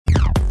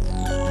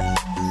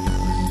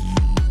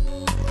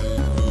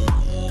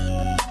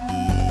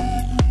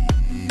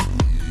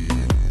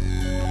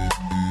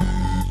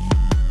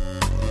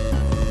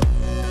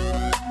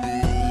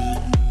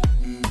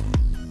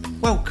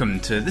welcome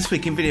to This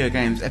Week in Video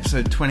Games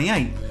episode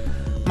 28.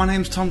 My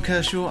name's Tom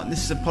Kershaw and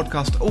this is a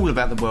podcast all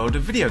about the world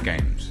of video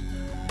games.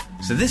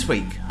 So this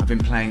week I've been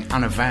playing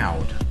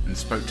Unavowed and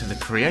spoke to the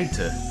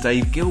creator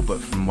Dave Gilbert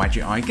from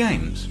Wadget Eye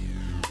Games.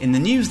 In the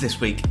news this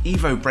week,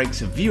 Evo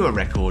breaks a viewer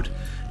record,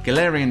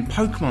 Galarian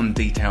Pokemon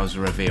details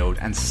are revealed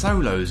and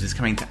Solos is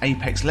coming to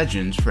Apex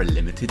Legends for a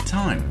limited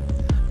time.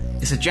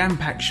 It's a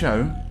jam-packed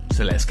show,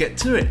 so let's get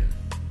to it.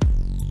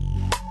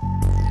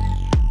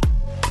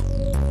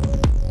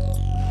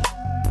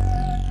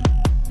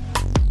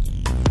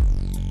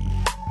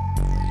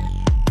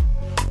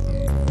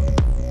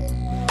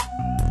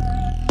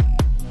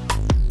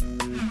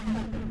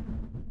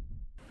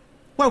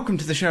 Welcome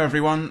to the show,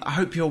 everyone. I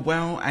hope you're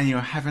well and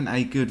you're having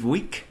a good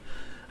week.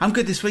 I'm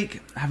good this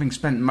week, having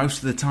spent most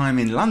of the time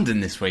in London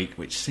this week,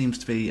 which seems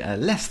to be a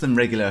less than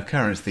regular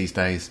occurrence these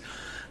days.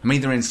 I'm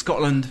either in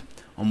Scotland,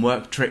 on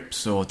work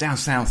trips, or down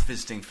south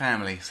visiting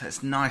family, so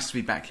it's nice to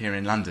be back here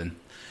in London.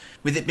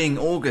 With it being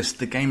August,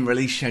 the game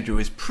release schedule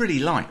is pretty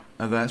light,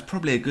 although that's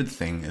probably a good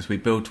thing as we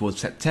build towards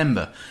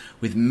September,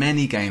 with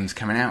many games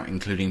coming out,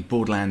 including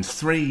Borderlands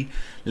 3,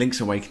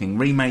 Link's Awakening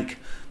Remake,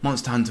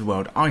 Monster Hunter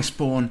World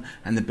Iceborne,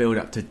 and the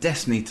build-up to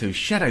Destiny 2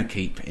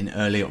 Shadowkeep in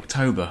early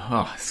October.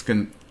 It's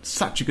going to be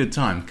such a good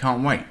time,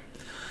 can't wait.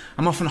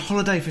 I'm off on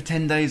holiday for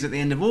 10 days at the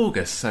end of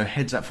August, so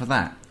heads up for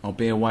that. I'll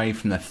be away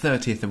from the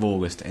 30th of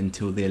August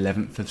until the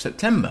 11th of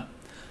September.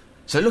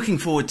 So looking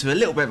forward to a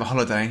little bit of a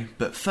holiday,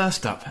 but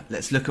first up,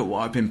 let's look at what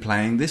I've been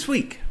playing this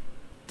week.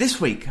 This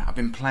week, I've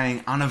been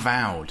playing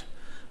Unavowed,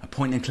 a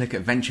point-and-click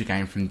adventure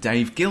game from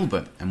Dave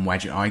Gilbert and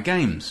Wadget Eye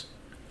Games.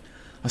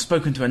 I've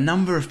spoken to a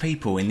number of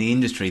people in the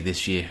industry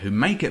this year who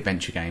make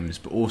adventure games,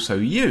 but also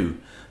you,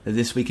 the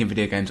This Week in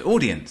Video Games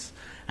audience,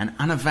 and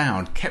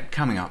Unavowed kept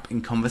coming up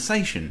in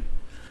conversation.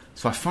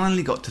 So I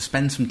finally got to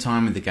spend some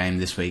time with the game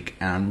this week,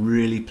 and I'm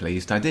really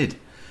pleased I did.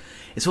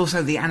 It's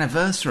also the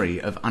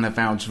anniversary of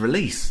Unavowed's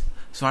release,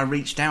 so I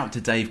reached out to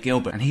Dave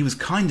Gilbert and he was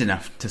kind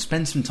enough to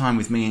spend some time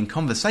with me in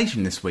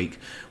conversation this week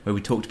where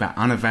we talked about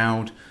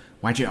Unavowed,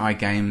 Wadget Eye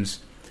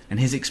Games, and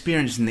his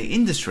experience in the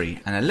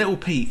industry and a little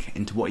peek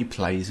into what he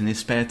plays in his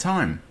spare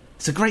time.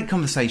 It's a great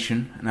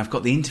conversation and I've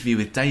got the interview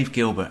with Dave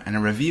Gilbert and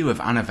a review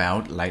of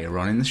Unavowed later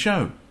on in the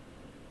show.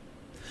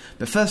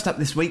 But first up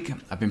this week,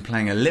 I've been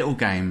playing a little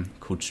game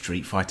called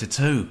Street Fighter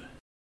 2.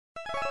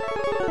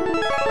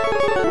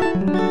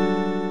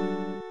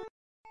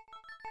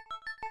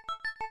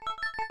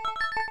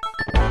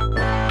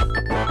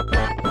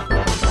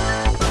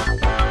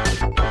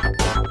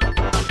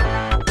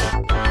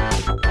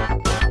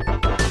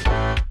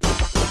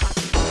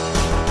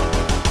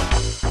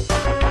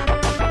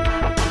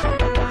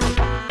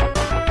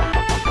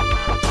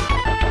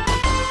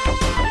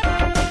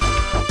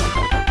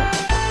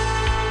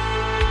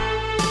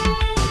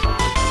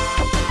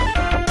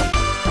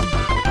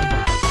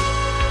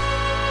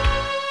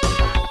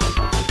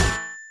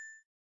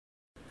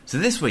 So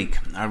this week,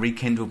 I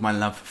rekindled my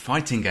love for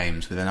fighting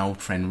games with an old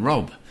friend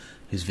Rob,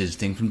 who's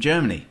visiting from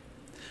Germany.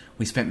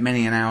 We spent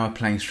many an hour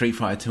playing Street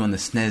Fighter 2 on the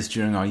SNES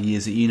during our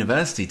years at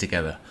university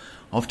together,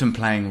 often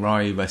playing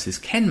Ryu vs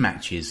Ken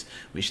matches,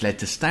 which led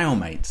to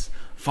stalemates,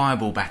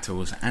 fireball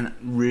battles, and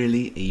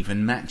really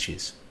even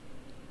matches.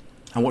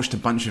 I watched a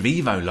bunch of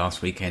Evo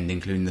last weekend,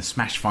 including the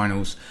Smash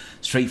Finals,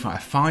 Street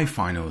Fighter 5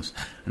 Finals,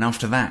 and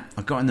after that,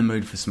 I got in the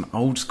mood for some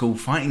old school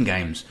fighting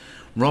games.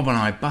 Rob and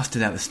I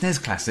busted out the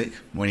SNES Classic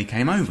when he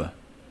came over.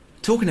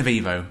 Talking of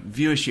Evo,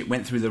 viewership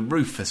went through the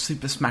roof for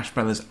Super Smash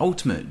Bros.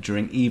 Ultimate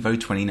during Evo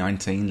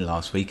 2019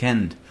 last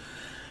weekend.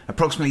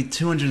 Approximately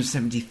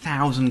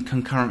 270,000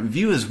 concurrent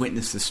viewers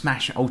witnessed the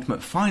Smash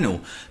Ultimate final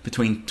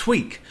between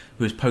Tweak,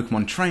 who is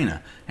Pokemon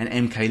Trainer, and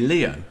MK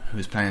Leo, who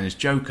is playing as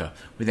Joker,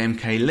 with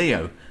MK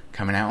Leo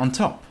coming out on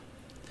top.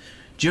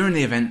 During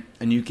the event,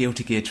 a new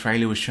Guilty Gear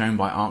trailer was shown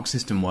by Arc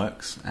System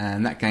Works,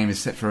 and that game is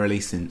set for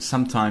release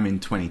sometime in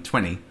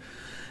 2020.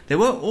 There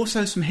were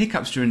also some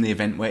hiccups during the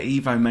event where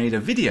Evo made a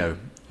video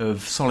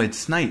of Solid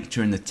Snake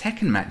during the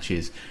Tekken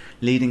matches,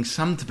 leading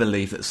some to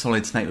believe that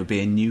Solid Snake would be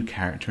a new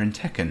character in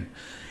Tekken.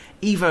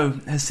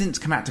 Evo has since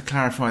come out to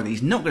clarify that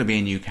he's not going to be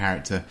a new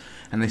character,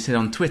 and they said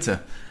on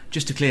Twitter,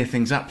 just to clear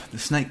things up, the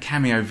Snake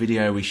cameo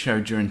video we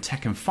showed during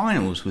Tekken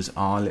Finals was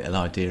our little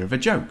idea of a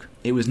joke.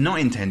 It was not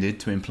intended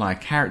to imply a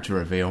character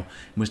reveal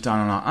and was done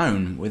on our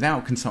own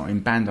without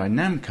consulting Bandai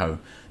Namco.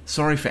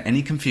 Sorry for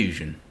any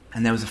confusion.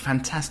 And there was a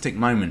fantastic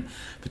moment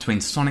between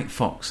Sonic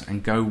Fox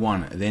and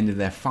Go1 at the end of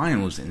their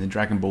finals in the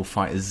Dragon Ball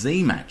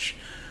FighterZ match,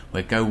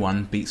 where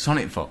Go1 beat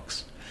Sonic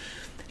Fox.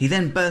 He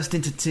then burst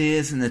into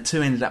tears and the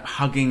two ended up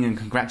hugging and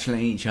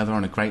congratulating each other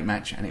on a great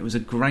match, and it was a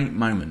great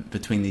moment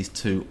between these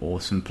two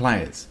awesome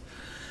players.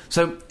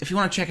 So if you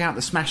want to check out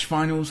the Smash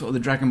Finals or the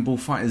Dragon Ball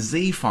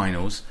FighterZ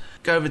Finals,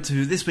 go over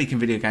to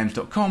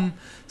thisweekinvideogames.com,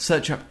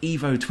 search up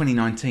Evo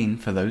 2019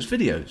 for those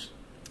videos.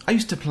 I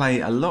used to play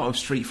a lot of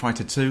Street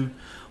Fighter 2,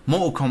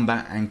 Mortal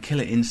Kombat and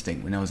Killer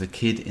Instinct when I was a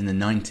kid in the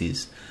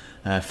 90s.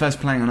 First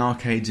playing on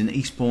arcades in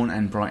Eastbourne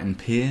and Brighton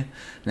Pier,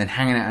 and then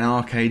hanging out in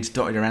arcades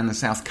dotted around the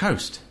south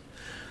coast.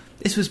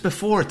 This was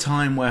before a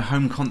time where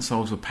home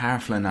consoles were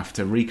powerful enough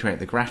to recreate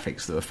the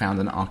graphics that were found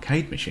on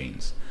arcade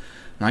machines.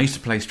 And I used to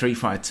play Street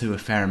Fighter 2 a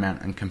fair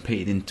amount and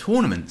competed in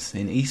tournaments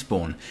in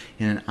Eastbourne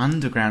in an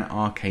underground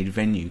arcade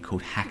venue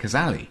called Hackers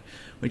Alley,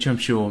 which I'm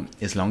sure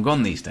is long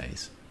gone these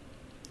days.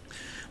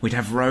 We'd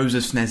have rows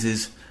of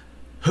SNESes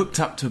hooked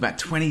up to about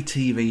 20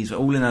 TVs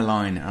all in a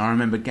line, and I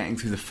remember getting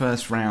through the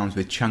first rounds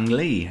with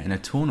Chung-Li in a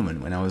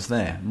tournament when I was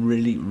there.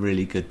 Really,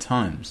 really good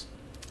times.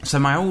 So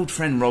my old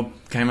friend Rob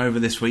came over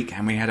this week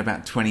and we had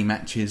about 20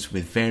 matches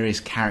with various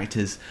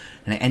characters,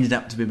 and it ended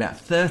up to be about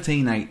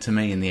 13-8 to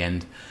me in the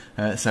end.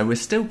 So we're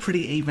still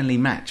pretty evenly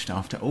matched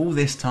after all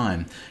this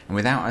time, and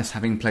without us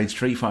having played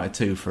Street Fighter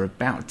 2 for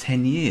about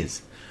 10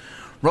 years.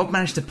 Rob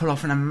managed to pull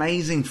off an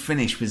amazing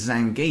finish with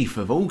Zangief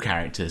of all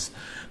characters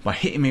by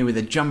hitting me with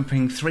a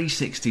jumping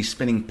 360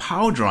 spinning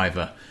pile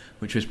driver,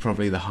 which was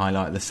probably the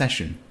highlight of the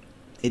session.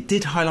 It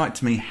did highlight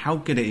to me how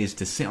good it is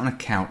to sit on a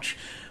couch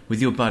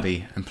with your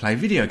buddy and play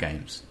video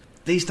games.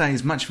 These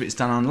days much of it's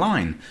done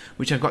online,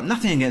 which I've got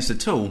nothing against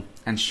at all,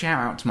 and shout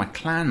out to my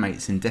clan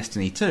mates in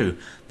Destiny 2,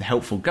 the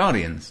Helpful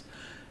Guardians.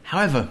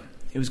 However,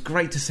 it was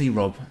great to see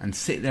Rob and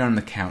sit there on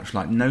the couch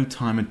like no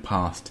time had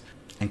passed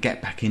and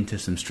get back into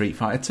some Street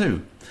Fighter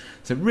 2.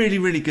 So really,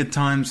 really good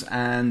times,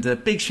 and a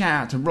big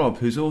shout out to Rob,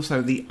 who's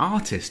also the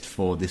artist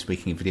for This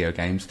Week in Video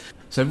Games.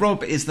 So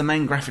Rob is the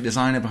main graphic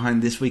designer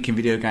behind This Week in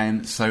Video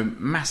Games, so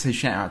massive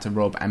shout out to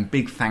Rob and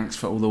big thanks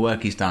for all the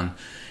work he's done.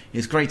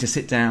 It's great to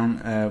sit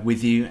down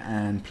with you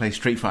and play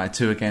Street Fighter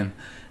 2 again,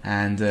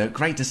 and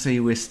great to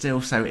see we're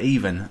still so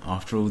even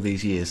after all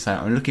these years. So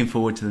I'm looking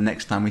forward to the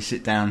next time we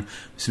sit down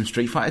with some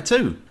Street Fighter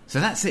 2.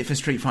 So that's it for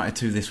Street Fighter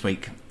 2 this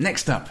week.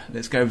 Next up,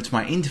 let's go over to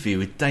my interview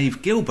with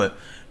Dave Gilbert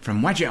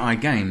from Wadget Eye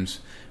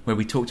Games, where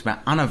we talked about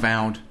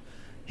Unavowed,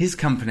 his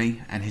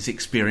company and his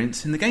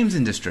experience in the games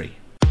industry.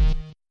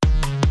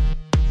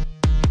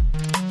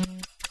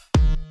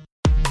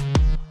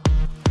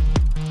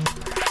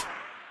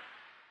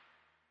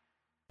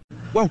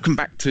 Welcome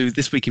back to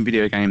This Week in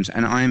Video Games,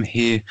 and I am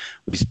here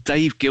with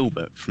Dave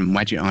Gilbert from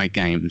Wadget Eye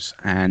Games,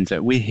 and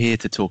we're here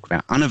to talk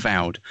about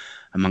Unavowed,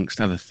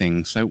 amongst other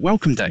things. So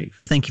welcome,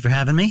 Dave. Thank you for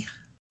having me.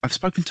 I've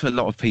spoken to a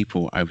lot of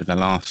people over the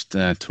last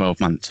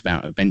 12 months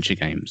about adventure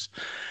games,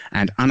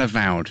 and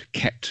Unavowed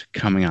kept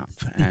coming up,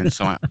 and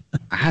so I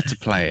had to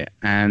play it.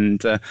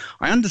 And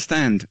I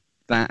understand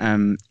that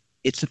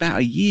it's about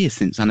a year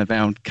since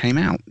Unavowed came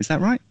out. Is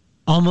that right?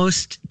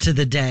 Almost to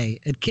the day.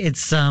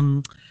 It's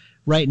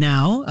right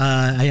now.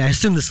 I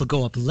assume this will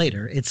go up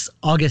later. It's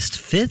August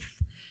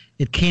 5th.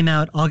 It came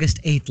out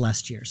August 8th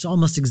last year, so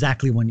almost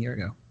exactly 1 year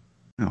ago.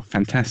 Oh,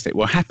 fantastic.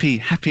 Well,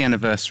 happy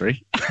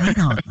anniversary. Right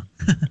on.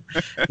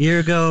 A year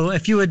ago,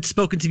 if you had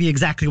spoken to me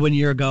exactly 1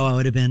 year ago, I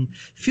would have been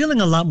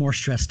feeling a lot more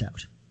stressed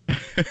out.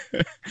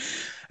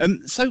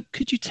 So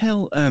could you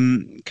tell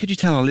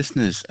our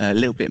listeners a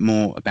little bit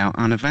more about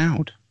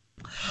Unavowed?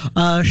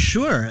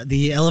 Sure.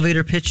 The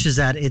elevator pitch is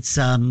that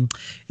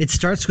it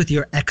starts with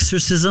your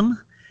exorcism.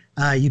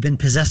 You've been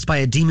possessed by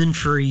a demon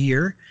for a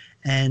year,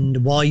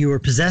 and while you were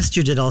possessed,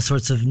 you did all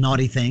sorts of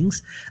naughty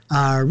things,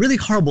 really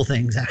horrible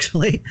things,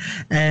 actually.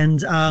 And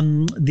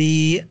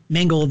the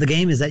main goal of the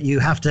game is that you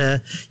have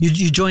to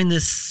you join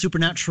this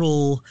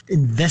supernatural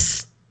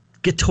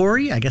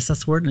investigatory, I guess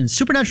that's the word, a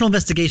supernatural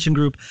investigation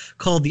group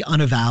called the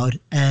Unavowed,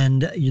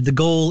 and the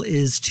goal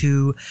is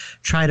to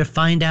try to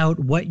find out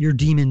what your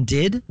demon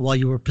did while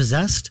you were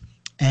possessed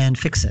and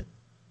fix it.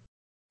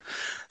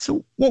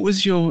 So what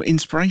was your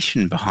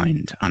inspiration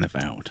behind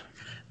Unavowed?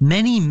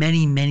 Many,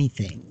 many, many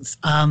things.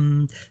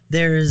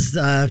 There's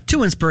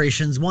two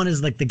inspirations. One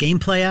is like the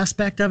gameplay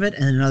aspect of it,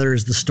 and another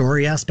is the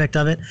story aspect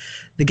of it.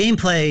 The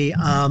gameplay,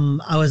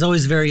 I was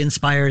always very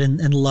inspired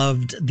and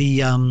loved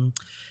the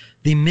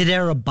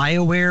mid-era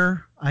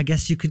BioWare, I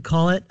guess you could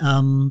call it,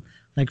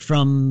 like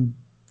from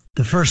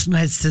the first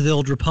Knights of the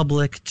Old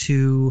Republic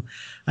to,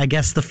 I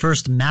guess, the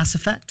first Mass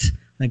Effect,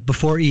 like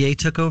before EA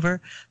took over.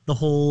 The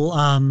whole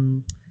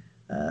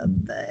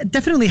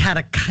definitely had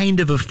a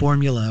kind of a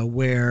formula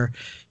where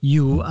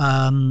you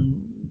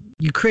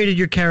created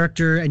your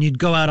character and you'd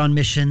go out on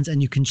missions,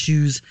 and you can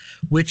choose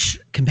which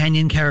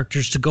companion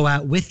characters to go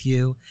out with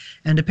you,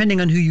 and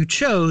depending on who you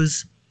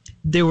chose,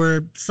 there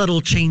were subtle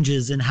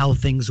changes in how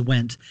things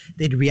went.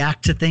 They'd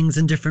react to things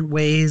in different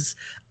ways.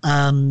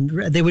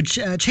 They would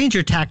change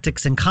your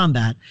tactics in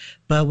combat,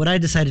 but what I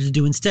decided to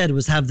do instead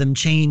was have them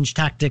change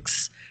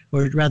tactics,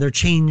 or rather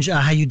change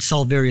how you'd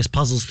solve various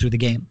puzzles through the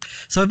game.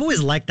 So I've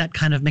always liked that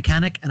kind of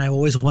mechanic, and I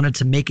always wanted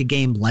to make a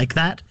game like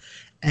that,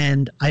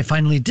 and I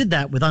finally did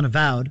that with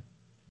Unavowed.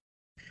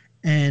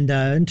 And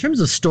in terms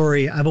of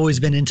story, I've always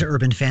been into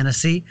urban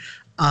fantasy.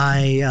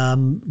 I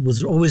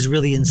was always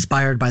really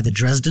inspired by the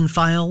Dresden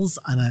Files.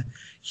 I'm a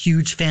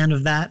huge fan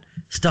of that.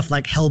 Stuff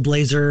like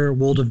Hellblazer,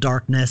 World of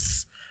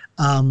Darkness,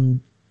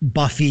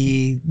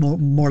 Buffy,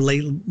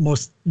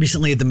 most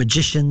recently The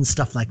Magician,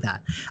 stuff like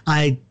that.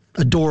 I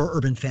adore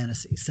urban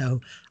fantasy,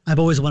 so I've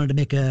always wanted to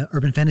make a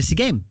urban fantasy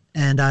game,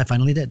 and I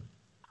finally did.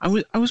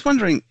 I was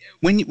wondering,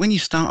 when you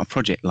start a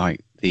project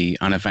like the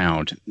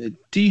Unavowed,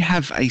 do you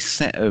have a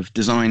set of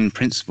design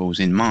principles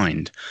in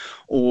mind,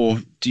 or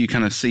do you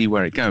kind of see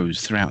where it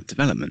goes throughout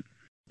development?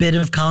 Bit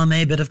of column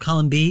A, bit of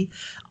column B.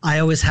 I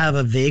always have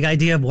a vague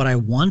idea of what I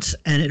want,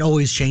 and it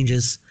always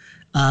changes.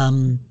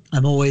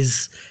 I'm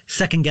always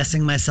second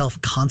guessing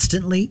myself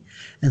constantly.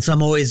 And so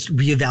I'm always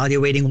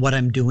reevaluating what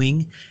I'm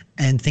doing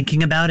and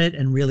thinking about it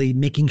and really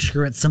making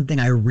sure it's something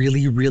I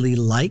really, really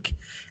like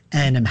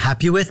and I'm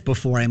happy with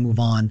before I move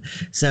on.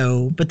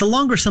 So, but the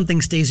longer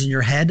something stays in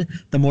your head,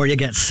 the more you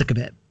get sick of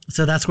it.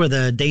 So that's where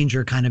the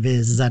danger kind of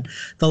is that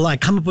I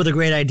come up with a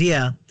great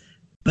idea,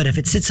 but if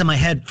it sits in my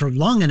head for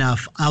long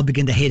enough, I'll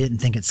begin to hate it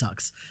and think it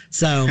sucks.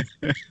 So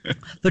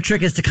the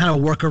trick is to kind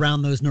of work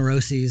around those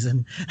neuroses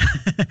and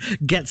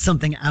get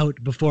something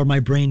out before my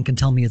brain can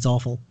tell me it's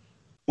awful.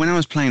 When I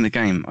was playing the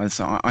game,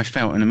 I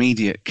felt an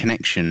immediate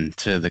connection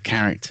to the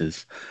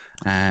characters,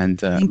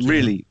 and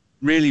really,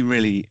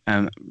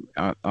 I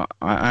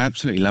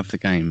absolutely love the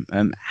game.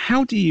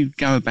 How do you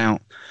go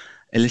about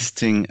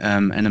eliciting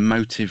an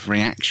emotive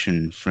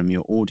reaction from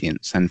your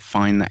audience and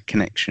find that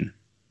connection?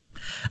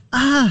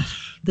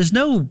 There's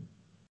no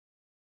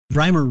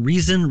rhyme or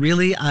reason,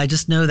 really. I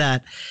just know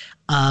that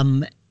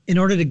in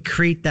order to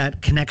create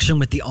that connection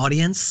with the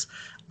audience,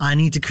 I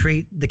need to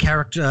create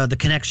the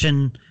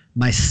connection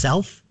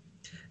myself.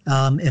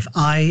 If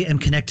I am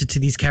connected to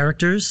these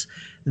characters,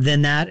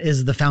 then that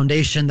is the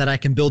foundation that I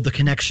can build the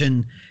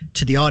connection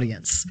to the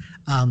audience.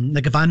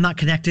 Like if I'm not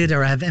connected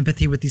or I have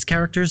empathy with these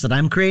characters that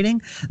I'm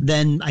creating,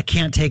 then I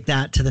can't take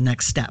that to the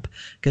next step.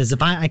 Because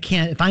if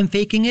I'm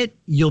faking it,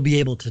 you'll be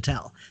able to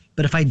tell.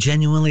 But if I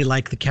genuinely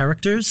like the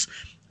characters,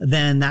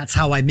 then that's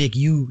how I make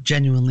you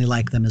genuinely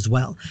like them as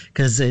well.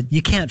 Because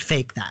you can't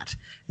fake that.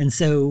 And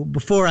so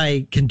before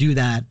I can do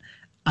that,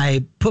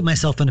 I put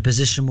myself in a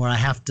position where I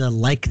have to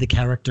like the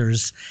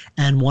characters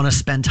and want to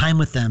spend time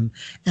with them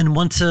and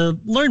want to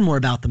learn more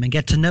about them and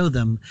get to know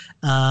them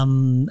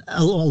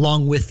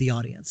along with the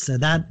audience. So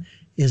that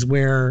is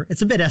where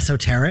it's a bit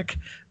esoteric,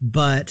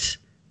 but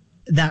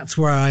that's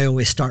where I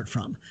always start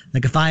from.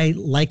 Like if I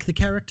like the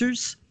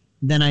characters,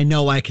 then I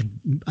know I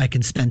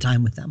can spend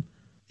time with them.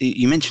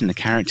 You mentioned the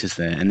characters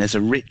there, and there's a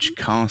rich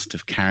cast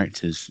of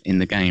characters in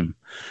the game.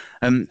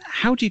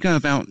 How do you go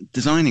about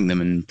designing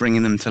them and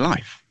bringing them to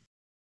life?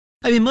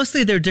 I mean,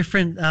 mostly they're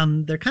different.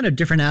 They're kind of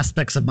different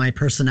aspects of my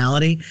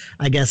personality.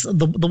 I guess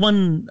the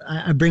one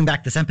I bring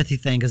back this empathy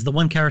thing is the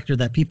one character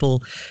that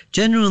people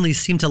genuinely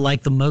seem to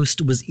like the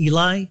most was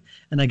Eli,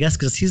 and I guess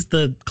because he's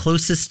the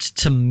closest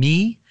to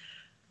me.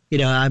 You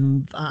know,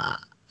 I'm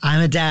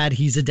a dad.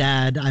 He's a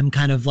dad. I'm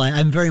kind of like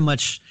I'm very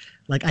much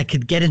like I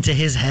could get into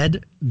his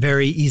head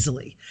very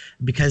easily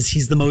because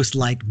he's the most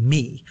like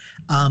me.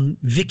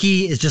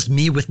 Vicky is just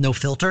me with no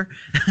filter.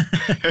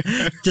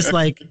 Just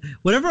like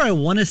whatever I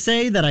want to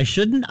say that I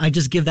shouldn't, I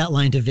just give that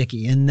line to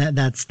Vicky, and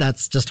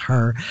that's just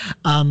her.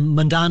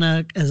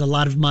 Mandana has a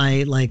lot of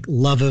my like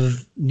love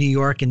of New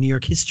York and New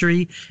York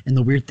history and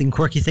the weird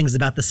quirky things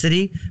about the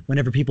city.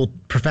 Whenever people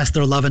profess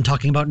their love and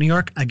talking about New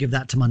York, I give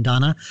that to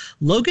Mandana.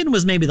 Logan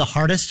was maybe the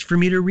hardest for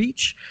me to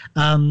reach.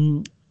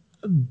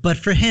 But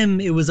for him,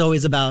 it was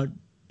always about,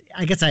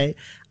 I guess I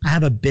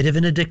have a bit of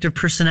an addictive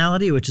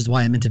personality, which is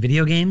why I'm into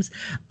video games.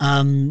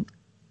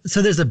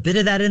 So there's a bit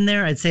of that in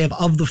there. I'd say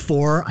of the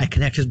four, I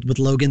connected with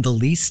Logan the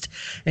least.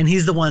 And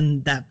he's the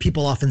one that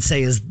people often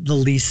say is the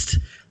least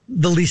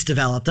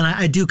developed. And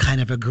I do kind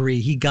of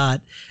agree. He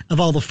got, of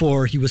all the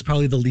four, he was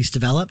probably the least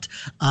developed.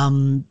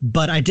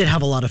 But I did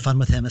have a lot of fun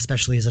with him,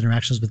 especially his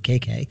interactions with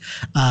KK.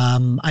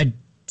 I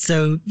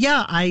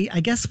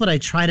guess what I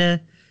try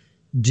to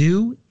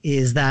do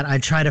is that I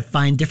try to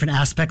find different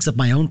aspects of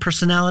my own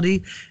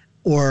personality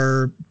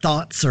or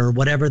thoughts or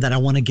whatever that I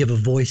want to give a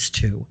voice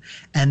to,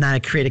 and that I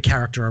create a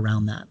character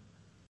around that.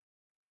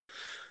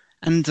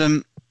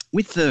 And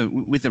with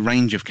the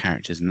range of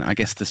characters, and I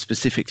guess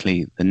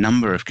specifically the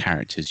number of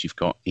characters you've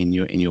got in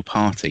your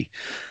party,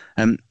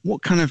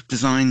 what kind of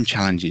design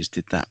challenges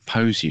did that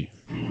pose you?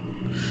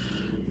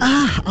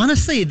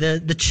 Honestly,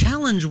 the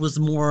challenge was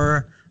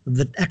more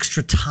the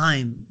extra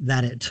time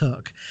that it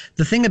took.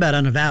 The thing about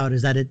Unavowed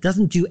is that it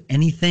doesn't do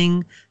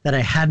anything that I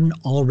hadn't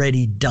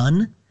already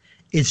done.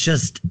 It's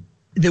just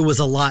there was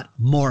a lot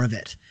more of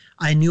it.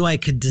 I knew I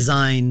could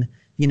design,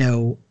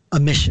 a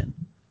mission.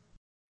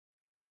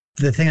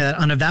 The thing that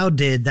Unavowed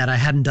did that I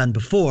hadn't done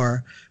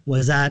before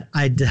was that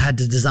I had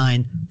to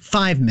design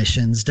 5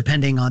 missions,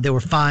 depending on, there were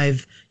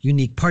 5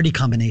 unique party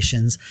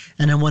combinations,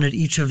 and I wanted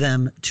each of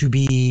them to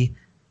be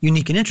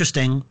unique and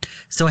interesting.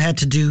 So I had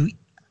to do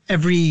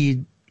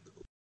everything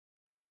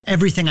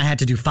I had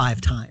to do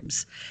 5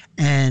 times.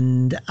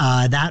 And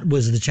that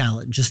was the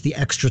challenge, just the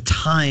extra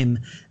time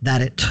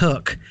that it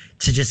took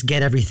to just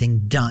get everything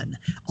done.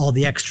 All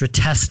the extra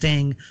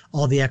testing,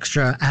 all the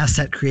extra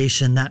asset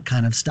creation, that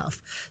kind of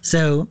stuff.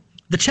 So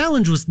the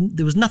challenge was,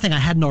 there was nothing I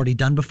hadn't already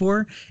done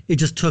before. It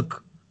just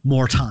took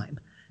more time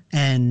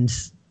and,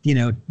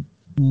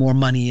 more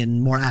money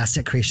and more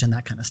asset creation,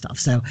 that kind of stuff.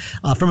 So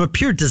from a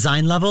pure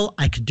design level,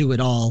 I could do it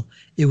all.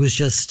 It was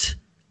just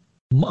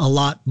a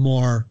lot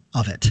more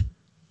of it.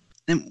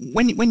 And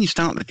when you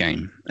start the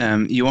game,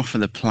 you offer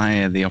the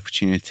player the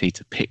opportunity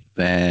to pick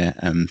their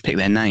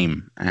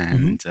name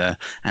and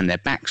their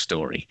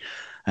backstory.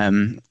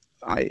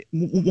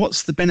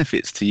 What's the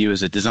benefits to you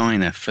as a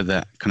designer for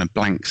that kind of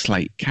blank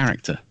slate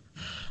character?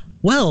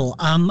 Well,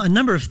 a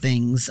number of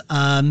things.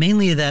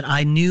 Mainly that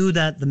I knew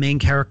that the main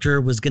character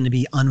was going to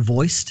be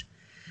unvoiced,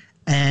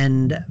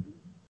 and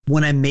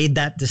when I made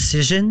that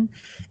decision,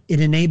 it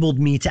enabled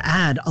me to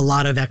add a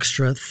lot of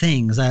extra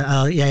things.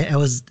 I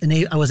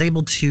was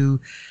able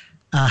to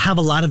have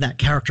a lot of that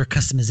character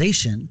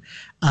customization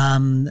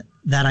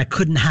that I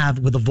couldn't have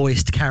with a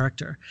voiced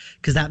character,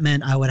 because that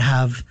meant I would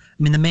have.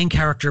 I mean, the main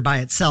character by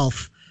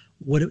itself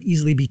would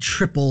easily be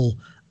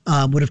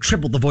would have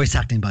tripled the voice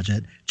acting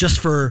budget just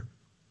for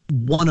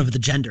one of the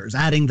genders.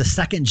 Adding the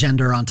second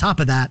gender on top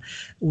of that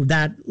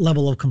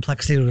level of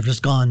complexity would have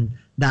just gone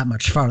that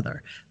much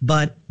farther.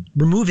 But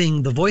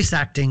removing the voice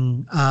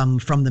acting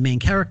from the main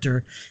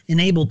character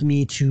enabled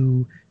me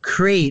to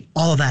create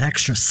all of that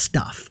extra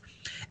stuff.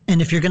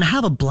 And if you're going to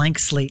have a blank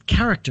slate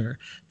character,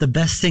 the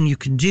best thing you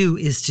can do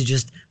is to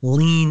just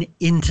lean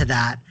into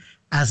that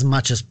as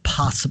much as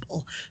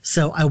possible.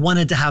 So I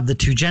wanted to have the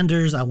two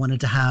genders. I wanted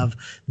to have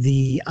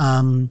the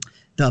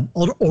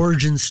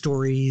origin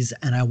stories,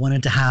 and I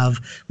wanted to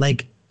have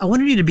I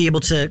wanted you to be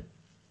able to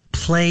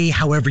play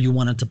however you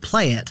wanted to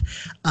play it,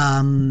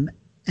 and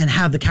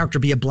have the character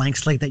be a blank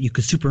slate that you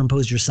could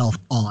superimpose yourself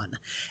on.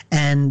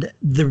 And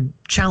the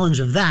challenge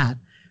of that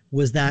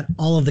was that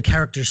all of the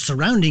characters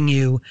surrounding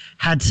you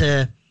had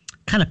to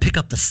kind of pick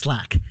up the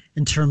slack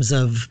in terms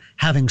of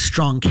having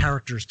strong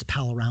characters to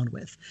pal around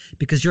with,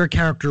 because your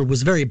character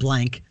was very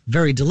blank,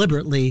 very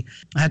deliberately.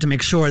 I had to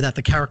make sure that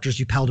the characters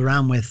you palled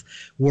around with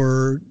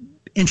were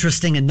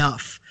interesting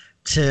enough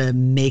to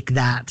make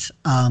that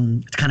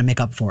to kind of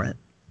make up for it.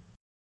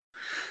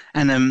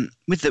 And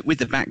with the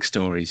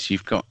backstories,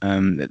 you've got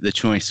the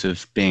choice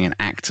of being an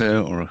actor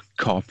or a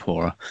cop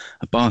or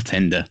a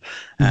bartender.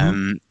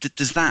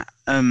 Does that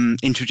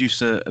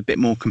introduce a bit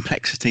more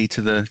complexity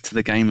to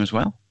the game as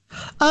well?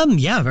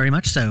 Yeah, very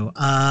much so.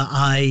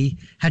 I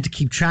had to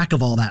keep track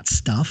of all that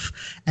stuff,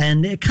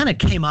 and it kind of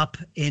came up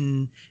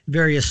in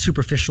various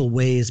superficial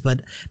ways.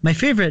 But my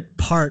favorite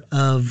part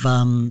of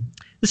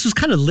this was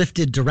kind of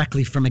lifted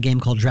directly from a game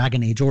called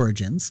Dragon Age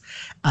Origins.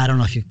 I don't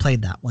know if you've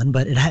played that one,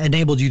 but it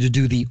enabled you to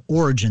do the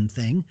origin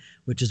thing,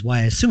 which is why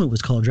I assume it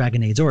was called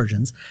Dragon Age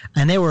Origins.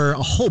 And there were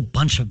a whole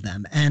bunch of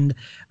them. And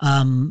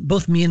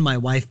both me and my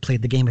wife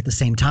played the game at the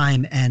same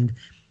time, and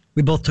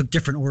we both took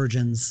different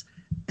origins.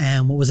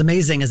 And what was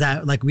amazing is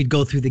that we'd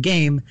go through the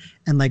game,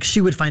 and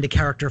she would find a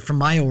character from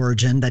my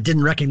origin that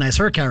didn't recognize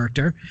her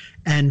character,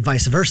 and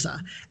vice versa.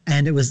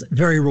 And it was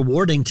very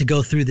rewarding to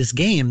go through this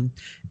game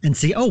and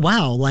see, oh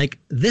wow,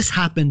 this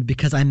happened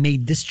because I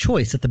made this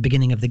choice at the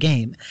beginning of the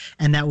game.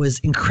 And that was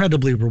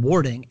incredibly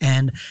rewarding.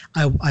 And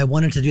I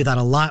wanted to do that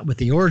a lot with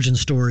the origin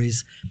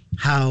stories,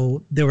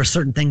 how there were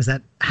certain things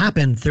that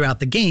happened throughout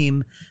the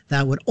game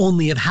that would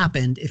only have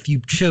happened if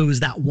you chose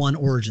that one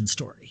origin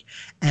story.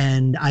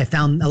 And I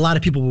found a lot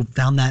of people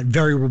found that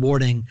very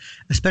rewarding,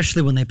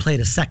 especially when they played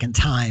a second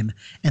time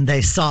and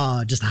they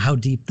saw just how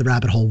deep the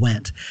rabbit hole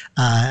went.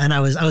 And I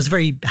was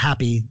very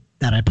happy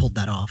that I pulled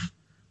that off.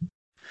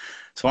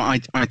 So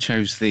I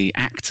chose the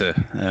actor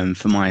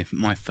for my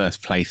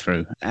first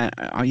playthrough.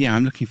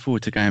 I'm looking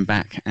forward to going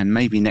back, and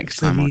maybe next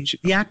time.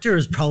 The actor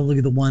is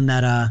probably the one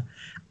that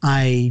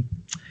I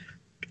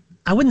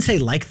wouldn't say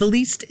like the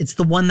least. It's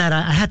the one that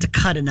I had to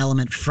cut an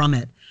element from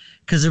it,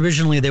 because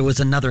originally there was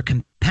another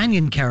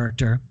companion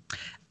character,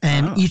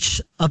 and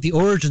each of the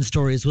origin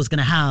stories was going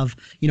to have,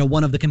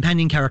 one of the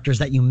companion characters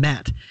that you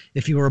met.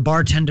 If you were a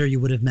bartender, you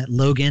would have met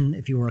Logan.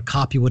 If you were a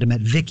cop, you would have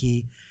met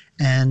Vicky.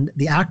 And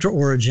the actor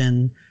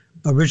origin,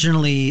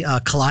 originally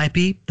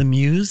Calliope, the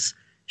Muse,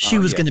 she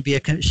was going to be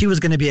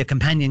a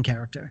companion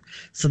character.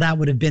 So that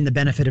would have been the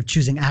benefit of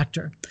choosing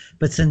actor.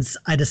 But since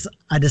I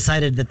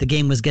decided that the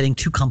game was getting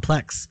too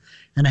complex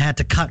and I had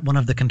to cut one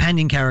of the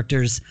companion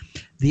characters,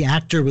 the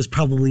actor was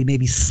probably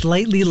maybe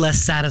slightly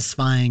less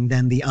satisfying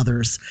than the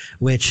others,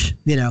 which,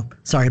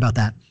 sorry about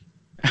that.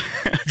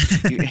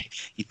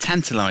 You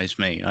tantalized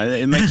me.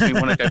 It makes me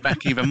want to go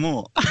back even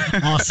more.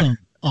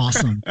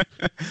 Awesome.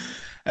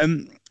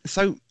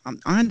 So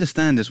I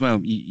understand as well.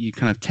 You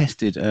kind of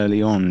tested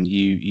early on.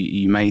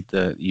 You made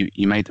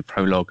the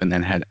prologue and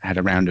then had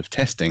a round of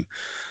testing.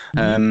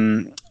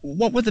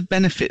 What were the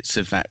benefits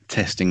of that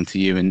testing to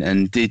you?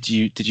 And did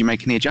you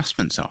make any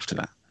adjustments after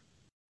that?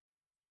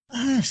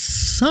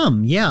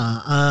 Some,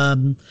 yeah.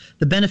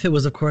 The benefit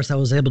was, of course, I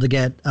was able to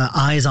get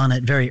eyes on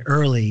it very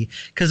early,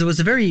 because it was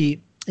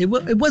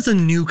it was a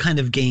new kind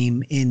of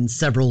game in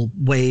several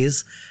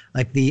ways.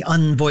 Like the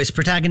unvoiced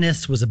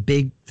protagonist was a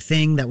big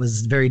thing that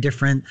was very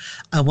different.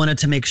 I wanted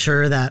to make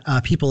sure that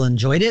people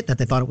enjoyed it, that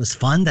they thought it was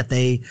fun, that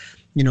they,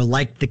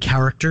 liked the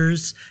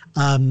characters.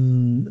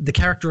 The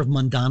character of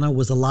Mundana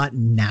was a lot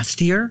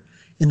nastier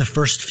in the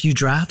first few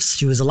drafts.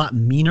 She was a lot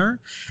meaner,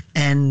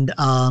 and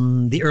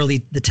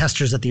the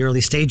testers at the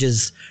early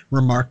stages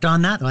remarked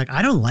on that. They're like,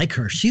 I don't like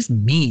her. She's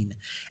mean.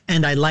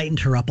 And I lightened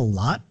her up a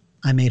lot.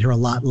 I made her a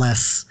lot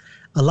less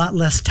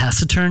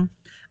taciturn.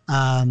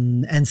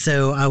 And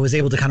so I was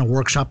able to kind of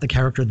workshop the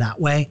character that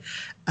way.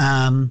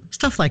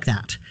 Stuff like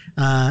that.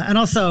 And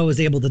also I was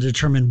able to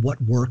determine what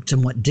worked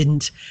and what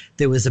didn't.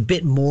 There was a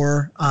bit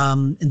more,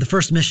 in the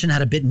first mission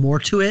had a bit more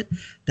to it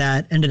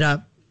that ended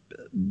up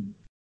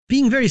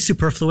being very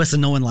superfluous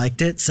and no one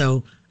liked it.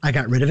 So I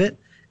got rid of it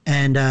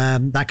and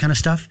that kind of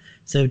stuff.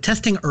 So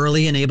testing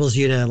early enables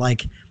you to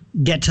like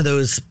get to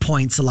those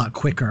points a lot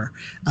quicker.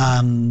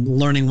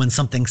 Learning when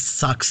something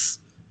sucks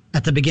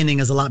at the beginning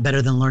is a lot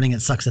better than learning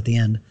it sucks at the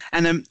end.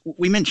 And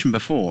we mentioned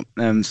before,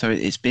 so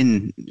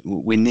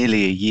we're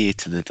nearly a year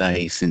to the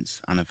day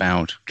since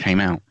Unavowed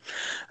came out.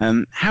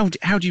 How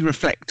do you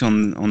reflect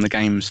on the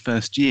game's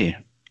first year?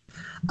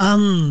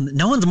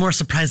 No one's more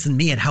surprised than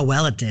me at how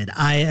well it did.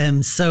 I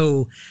am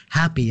so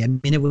happy. I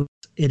mean,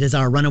 it is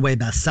our runaway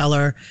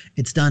bestseller.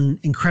 It's done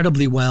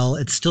incredibly well.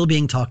 It's still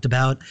being talked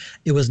about.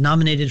 It was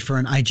nominated for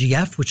an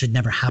IGF, which had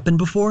never happened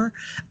before.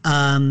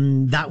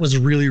 That was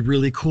really,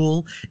 really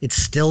cool. It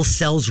still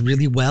sells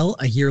really well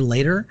a year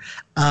later.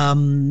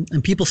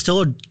 And people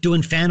still are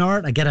doing fan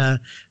art.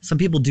 Some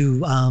people do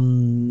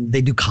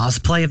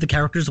cosplay of the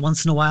characters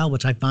once in a while,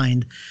 which I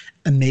find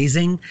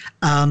amazing.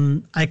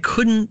 I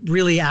couldn't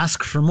really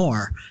ask for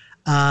more.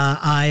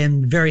 I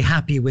am very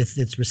happy with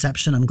its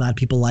reception. I'm glad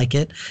people like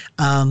it.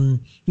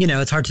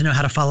 It's hard to know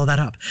how to follow that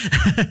up.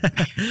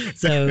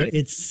 So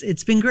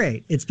it's been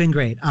great. It's been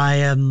great.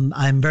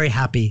 I'm very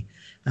happy.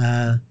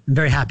 I'm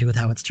very happy with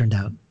how it's turned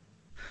out.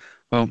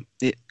 Well,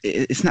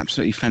 it's an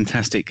absolutely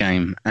fantastic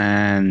game,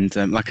 and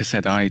like I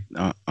said,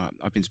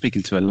 I've been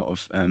speaking to a lot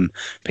of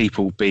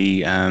people,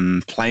 be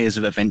players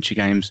of adventure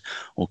games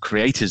or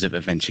creators of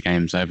adventure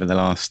games over the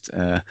last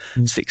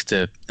 6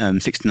 to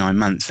 9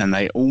 months, and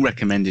they all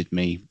recommended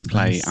me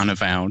play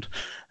Unavowed.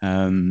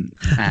 And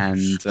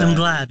I'm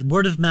glad.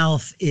 Word of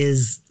mouth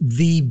is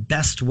the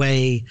best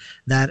way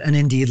that an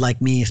indie like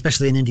me,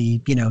 especially an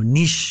indie,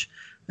 niche.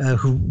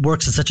 Who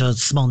works in such a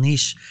small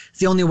niche. It's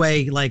the only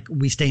way like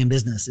we stay in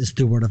business is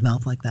through word of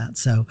mouth like that.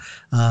 So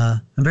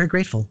I'm very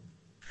grateful.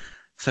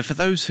 So for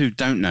those who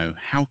don't know,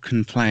 how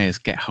can players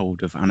get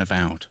hold of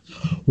Unavowed?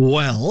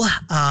 Well,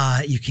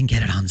 you can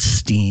get it on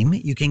Steam.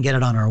 You can get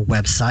it on our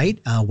website,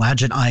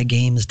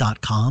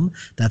 wadgetigames.com.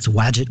 That's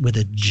Wadget with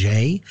a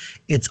J.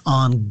 It's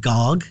on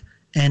GOG,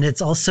 and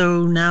it's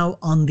also now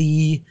on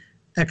the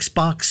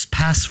Xbox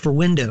Pass for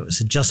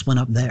Windows. It just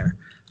went up there.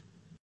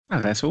 Oh,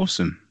 that's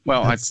awesome.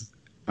 Well,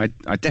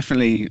 I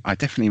definitely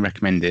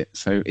recommend it.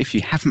 So if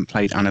you haven't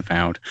played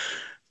Unavowed,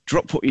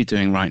 drop what you're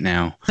doing right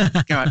now.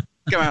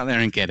 Go out there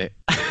and get it.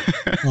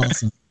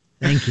 Awesome.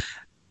 Thank you.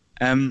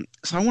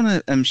 So I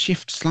want to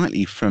shift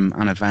slightly from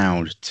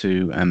Unavowed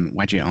to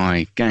Wadget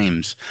Eye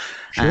Games.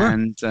 Sure.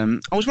 And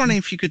I was wondering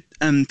if you could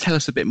tell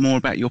us a bit more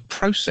about your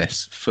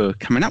process for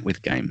coming up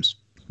with games.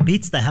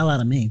 Beats the hell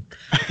out of me.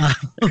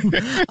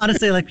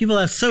 Honestly, like people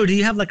ask, so do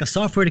you have like a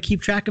software to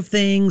keep track of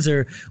things,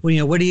 or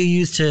what do you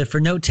use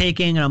for note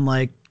taking? And I'm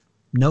like,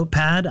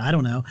 Notepad? I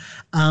don't know.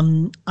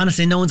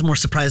 Honestly, no one's more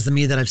surprised than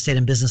me that I've stayed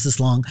in business this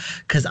long,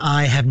 because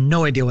I have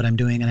no idea what I'm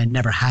doing, and I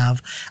never have.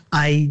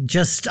 I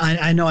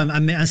know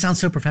I sound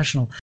so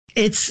professional.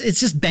 It's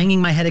just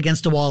banging my head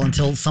against a wall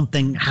until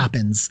something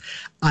happens.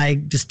 I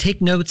just take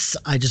notes.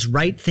 I just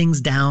write things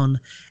down.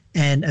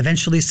 And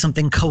eventually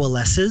something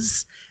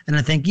coalesces, and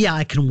I think, yeah,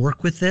 I can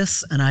work with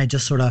this. And I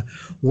just sort of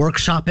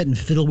workshop it and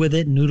fiddle with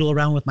it, noodle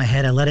around with my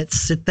head. I let it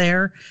sit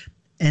there.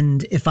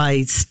 And if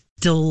I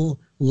still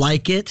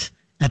like it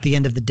at the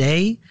end of the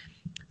day,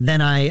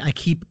 then I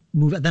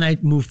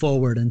move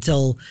forward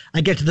until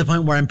I get to the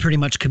point where I'm pretty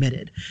much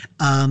committed.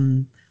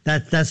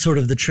 That's sort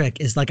of the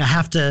trick, is like I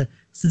have to,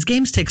 since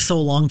games take so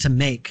long to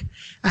make,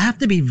 I have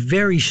to be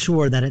very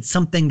sure that it's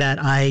something that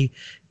I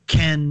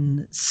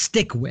can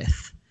stick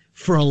with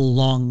for a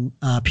long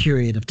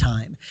period of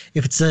time.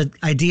 If it's an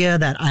idea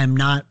that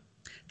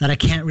I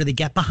can't really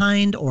get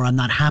behind, or I'm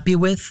not happy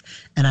with,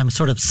 and I'm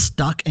sort of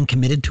stuck and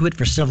committed to it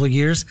for several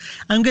years,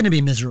 I'm going to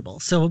be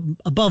miserable. So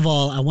above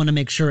all, I want to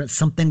make sure it's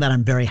something that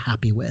I'm very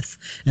happy with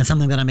and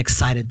something that I'm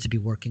excited to be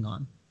working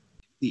on.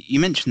 You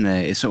mentioned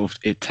there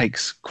it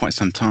takes quite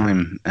some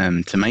time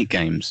to make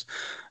games.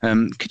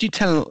 Could you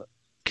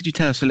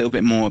tell us a little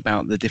bit more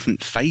about the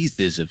different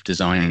phases of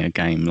designing a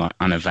game like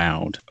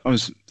Unavowed? I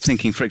was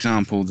thinking, for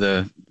example,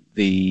 the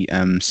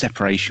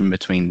separation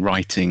between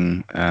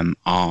writing,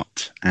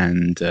 art,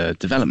 and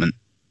development.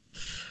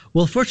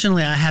 Well,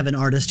 fortunately, I have an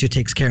artist who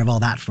takes care of all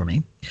that for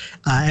me,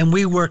 and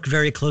we work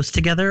very close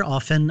together.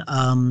 Often,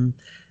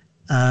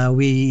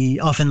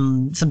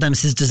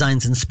 sometimes his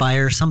designs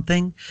inspire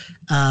something.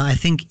 I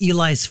think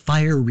Eli's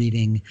fire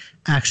reading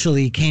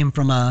actually came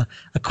from a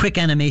quick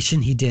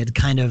animation he did,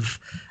 kind of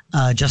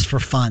just for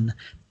fun.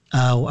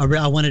 I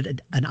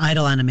wanted an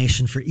idle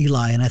animation for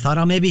Eli, and I thought,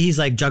 maybe he's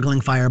like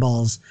juggling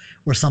fireballs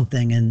or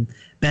something. And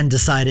Ben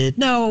decided,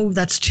 no,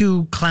 that's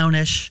too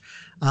clownish.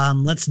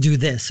 let's do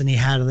this. And he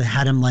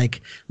had him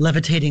like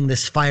levitating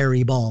this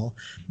fiery ball.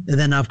 And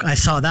then I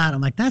saw that.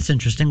 I'm like, that's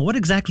interesting. What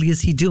exactly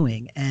is he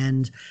doing?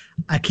 And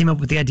I came up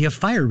with the idea of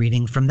fire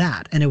reading from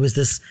that. And it was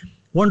this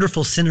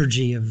wonderful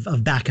synergy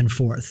of back and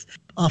forth.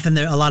 Often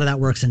a lot of that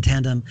works in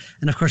tandem.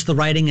 And of course, the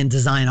writing and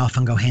design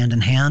often go hand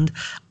in hand.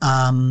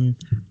 I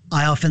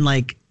often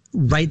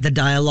write the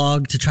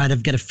dialogue to try to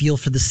get a feel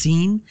for the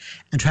scene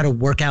and try to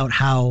work out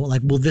how,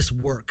 will this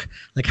work?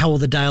 How will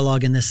the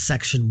dialogue in this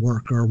section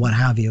work, or what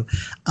have you?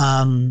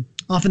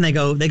 Often they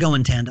go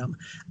in tandem.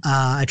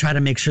 I try to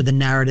make sure the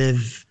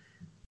narrative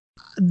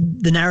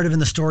in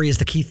the story is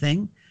the key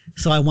thing.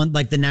 So I want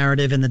the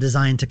narrative and the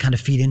design to kind of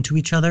feed into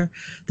each other.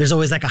 There's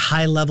always a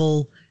high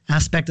level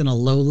aspect and a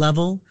low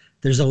level.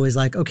 There's always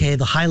okay,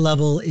 the high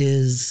level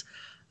is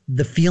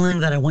the feeling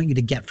that I want you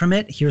to get from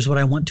it. Here's what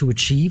I want to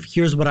achieve.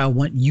 Here's what I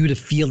want you to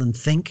feel and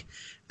think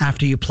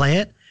after you play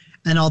it.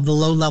 And all the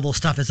low level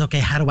stuff is, okay,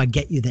 how do I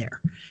get you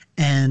there?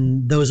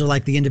 And those are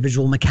the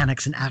individual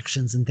mechanics and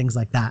actions and things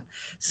like that.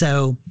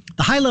 So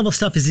the high level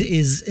stuff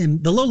is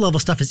the low level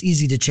stuff is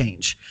easy to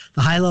change.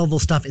 The high level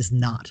stuff is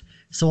not.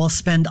 So I'll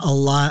spend a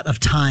lot of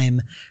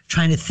time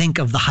trying to think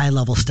of the high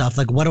level stuff.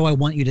 What do I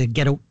want you to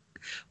get?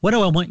 What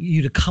do I want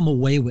you to come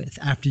away with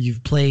after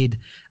you've played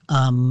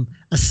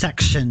a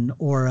section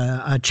or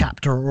a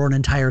chapter or an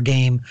entire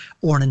game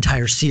or an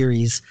entire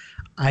series?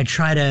 I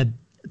try to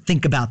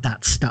think about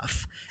that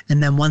stuff.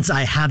 And then once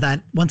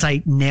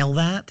I nail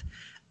that,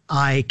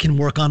 I can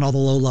work on all the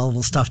low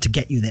level stuff to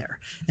get you there.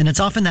 And it's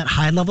often that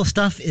high level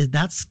stuff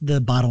that's the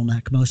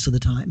bottleneck most of the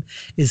time,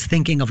 is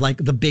thinking of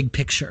the big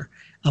picture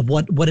of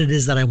what it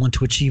is that I want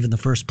to achieve in the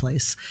first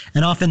place.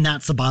 And often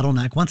that's the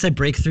bottleneck. Once I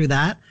break through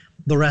that,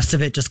 the rest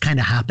of it just kind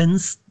of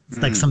happens.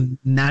 It's some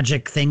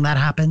magic thing that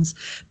happens,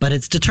 but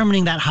it's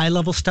determining that high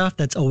level stuff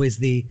that's always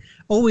the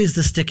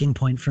sticking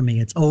point for me.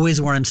 It's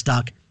always where I'm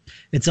stuck.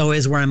 It's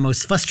always where I'm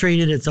most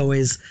frustrated. It's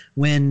always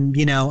when,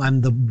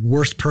 I'm the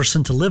worst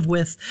person to live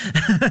with,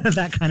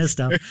 that kind of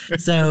stuff.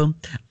 So,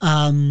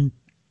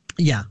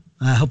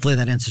 hopefully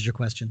that answers your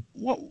question.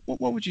 What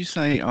would you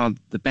say are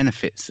the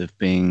benefits of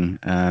being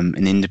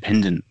an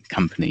independent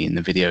company in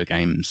the video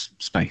games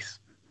space?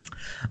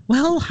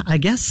 Well, I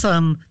guess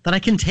that I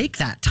can take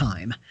that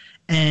time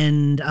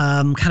and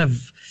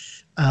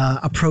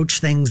approach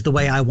things the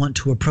way I want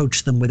to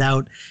approach them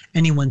without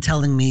anyone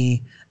telling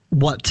me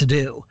what to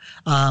do.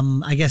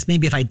 I guess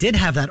maybe if I did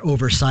have that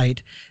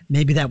oversight,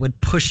 maybe that would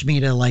push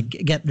me to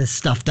get this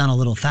stuff done a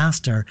little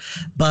faster.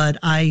 But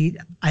I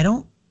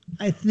don't.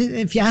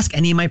 If you ask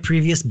any of my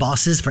previous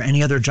bosses for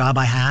any other job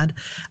I had,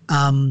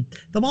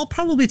 they'll all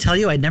probably tell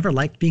you I never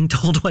liked being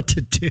told what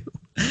to do,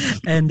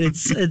 and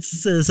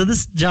so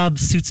this job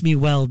suits me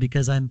well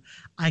because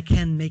I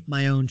can make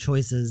my own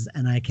choices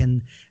and I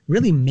can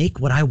really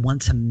make what I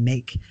want to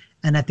make.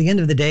 And at the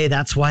end of the day,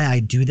 that's why I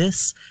do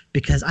this,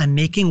 because I'm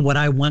making what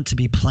I want to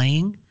be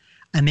playing.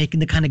 I'm making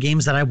the kind of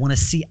games that I want to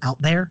see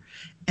out there,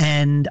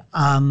 and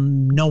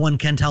no one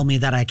can tell me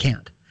that I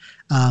can't.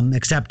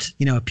 Except,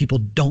 if people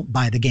don't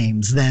buy the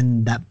games,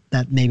 then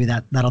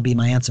that'll be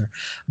my answer.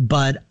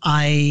 But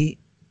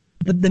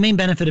the main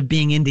benefit of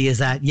being indie is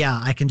that,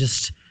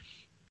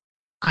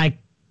 I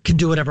can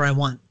do whatever I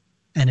want,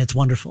 and it's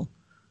wonderful.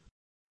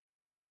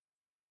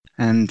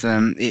 And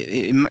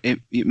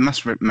it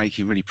must make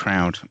you really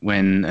proud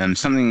when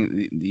something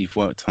that you've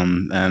worked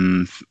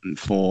on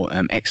for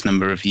X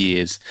number of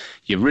years,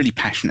 you're really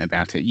passionate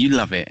about it, you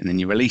love it, and then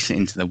you release it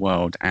into the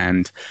world,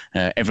 and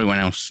everyone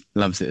else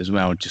loves it as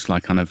well, just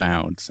like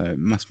Unavowed. So it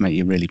must make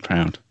you really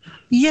proud.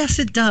 Yes,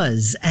 it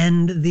does.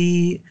 And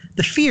the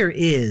fear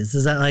is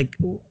that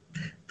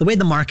the way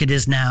the market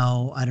is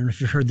now, I don't know if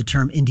you've heard the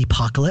term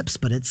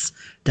indie-pocalypse, but it's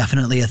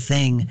definitely a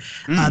thing.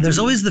 There's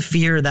always the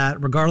fear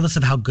that regardless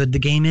of how good the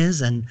game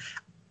is, and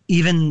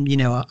even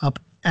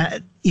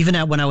even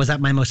when I was at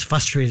my most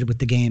frustrated with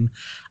the game,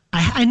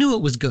 I knew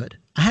it was good.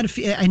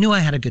 I knew I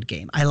had a good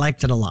game. I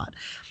liked it a lot,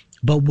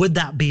 but would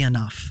that be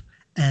enough?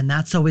 And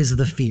that's always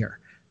the fear,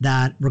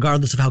 that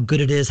regardless of how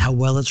good it is, how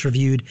well it's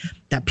reviewed,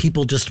 that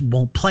people just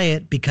won't play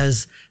it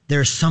because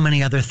there's so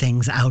many other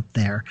things out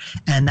there.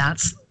 And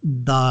that's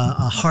the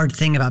hard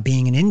thing about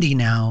being an indie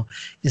now,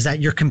 is that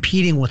you're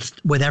competing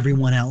with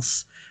everyone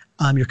else.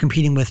 You're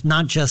competing with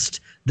not just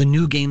the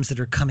new games that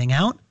are coming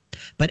out,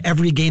 but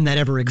every game that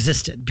ever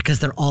existed, because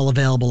they're all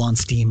available on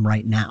Steam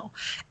right now.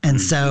 And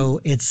so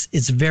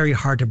it's very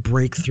hard to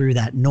break through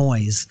that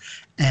noise.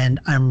 And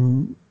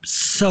I'm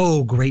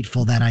so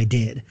grateful that I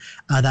did,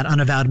 that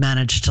Unavowed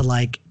managed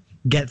to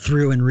get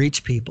through and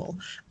reach people.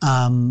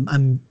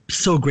 I'm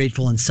so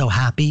grateful and so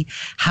happy.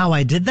 How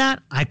I did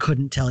that, I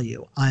couldn't tell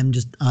you. I'm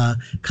just a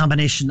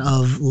combination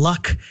of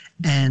luck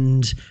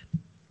and,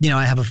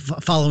 I have a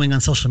following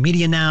on social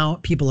media now,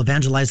 people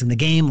evangelizing the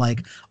game,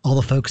 like all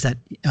the folks that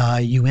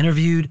you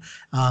interviewed.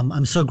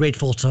 I'm so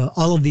grateful to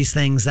all of these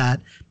things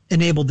that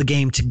enabled the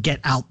game to get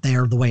out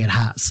there the way it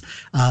has.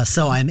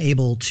 So I'm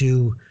able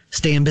to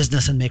stay in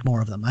business and make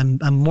more of them.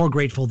 I'm more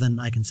grateful than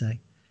I can say.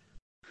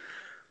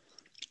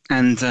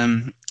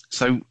 And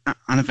So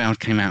Unavowed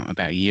came out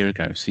about a year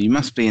ago, so you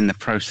must be in the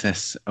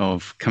process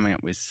of coming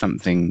up with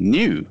something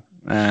new.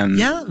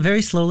 Yeah,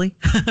 very slowly.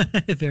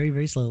 Very,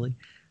 very slowly.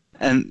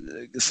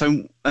 And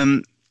so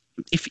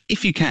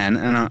if you can,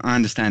 and I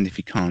understand if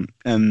you can't,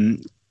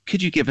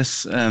 could you give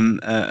us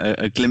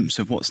a glimpse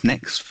of what's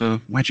next for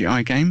Wadget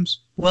Eye Games?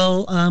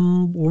 Well,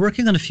 we're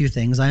working on a few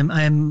things. I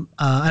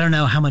don't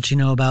know how much you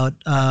know about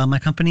my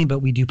company, but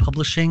we do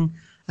publishing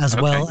as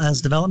well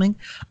as developing.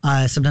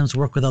 I sometimes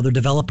work with other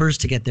developers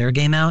to get their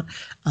game out.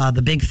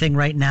 The big thing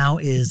right now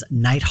is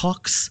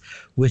Nighthawks,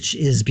 which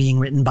is being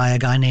written by a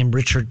guy named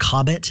Richard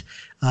Cobbett,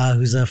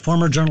 who's a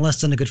former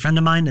journalist and a good friend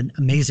of mine, an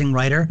amazing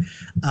writer.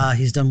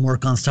 He's done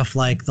work on stuff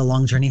like The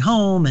Long Journey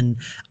Home and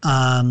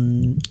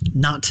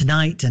Not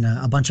Tonight and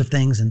a bunch of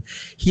things. And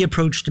he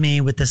approached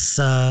me with this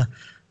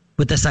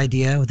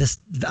idea,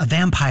 a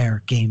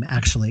vampire game,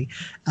 actually,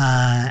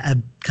 a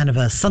kind of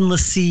a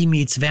Sunless Sea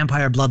meets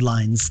Vampire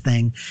Bloodlines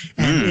thing,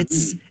 and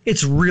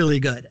it's really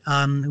good.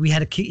 He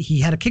had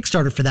a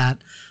Kickstarter for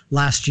that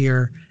last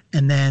year,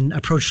 and then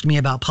approached me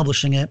about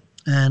publishing it,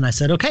 and I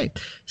said okay.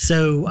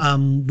 So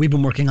we've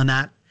been working on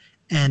that,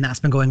 and that's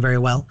been going very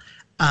well.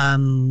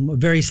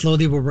 Very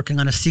slowly, we're working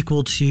on a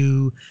sequel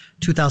to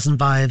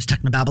 2005's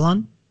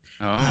Technobabylon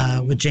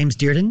with James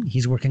Dearden.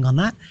 He's working on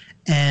that.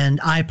 And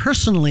I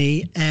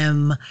personally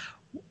am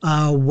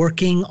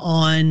working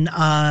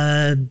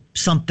on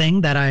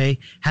something that I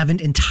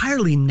haven't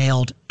entirely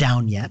nailed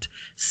down yet.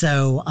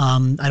 So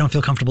I don't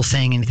feel comfortable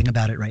saying anything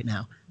about it right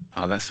now.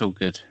 Oh, that's all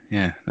good.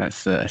 Yeah,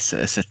 that's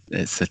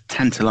it's a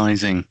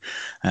tantalizing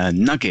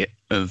nugget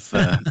of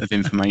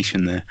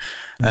information there.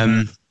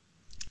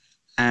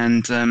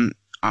 And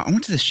I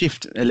wanted to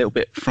shift a little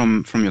bit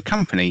from your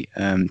company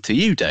to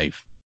you,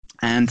 Dave.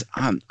 And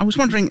I was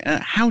wondering,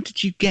 how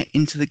did you get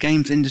into the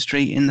games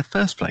industry in the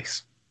first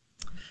place?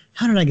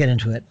 How did I get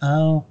into it?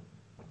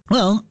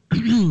 Well,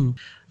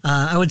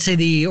 I would say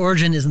the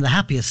origin isn't the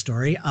happiest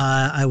story.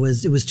 It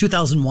was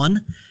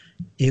 2001.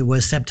 It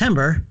was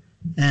September,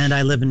 and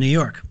I live in New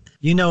York.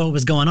 You know what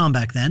was going on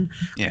back then.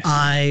 Yes.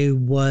 I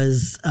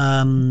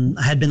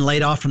had been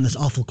laid off from this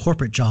awful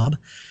corporate job,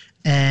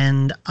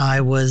 and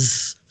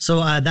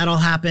that all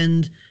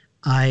happened.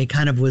 I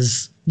kind of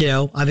was,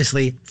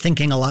 obviously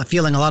thinking a lot,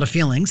 feeling a lot of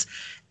feelings,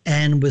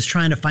 and was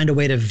trying to find a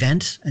way to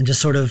vent and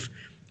just sort of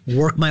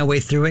work my way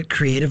through it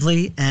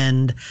creatively.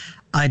 And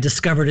I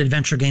discovered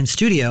Adventure Game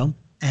Studio,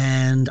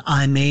 and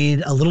I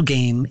made a little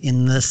game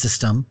in the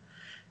system,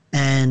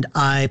 and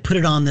I put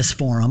it on this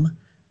forum,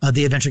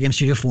 the Adventure Game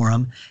Studio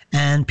forum,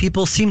 and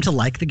people seemed to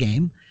like the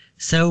game.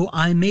 So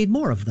I made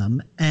more of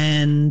them.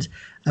 And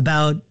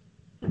about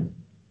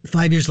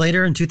 5 years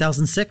later, in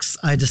 2006,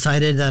 I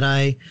decided that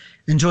I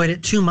enjoyed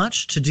it too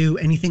much to do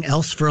anything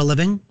else for a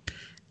living.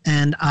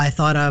 And I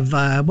thought I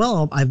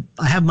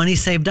have money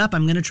saved up.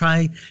 I'm going to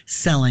try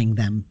selling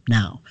them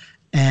now.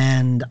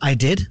 And I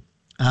did.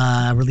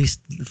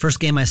 The first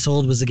game I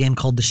sold was a game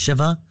called The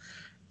Shiva.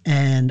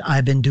 And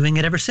I've been doing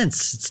it ever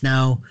since. It's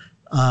now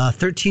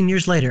 13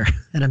 years later,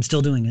 and I'm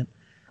still doing it.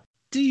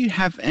 Do you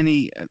have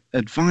any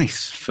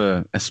advice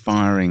for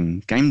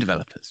aspiring game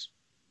developers?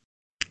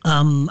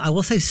 I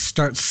will say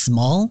start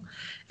small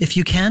if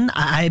you can.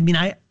 I mean,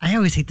 I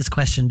always hate this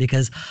question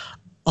because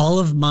all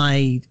of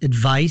my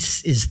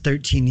advice is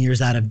 13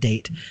 years out of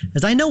date.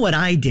 Because I know what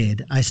I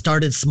did. I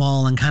started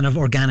small and kind of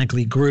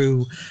organically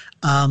grew.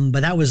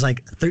 But that was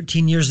like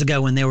 13 years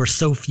ago when there were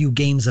so few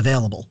games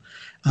available.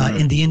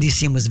 And the indie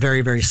scene was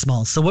very, very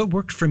small. So what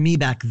worked for me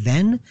back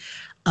then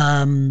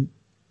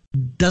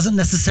doesn't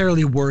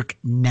necessarily work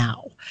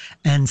now.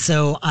 And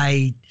so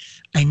I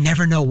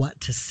never know what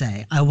to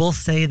say. I will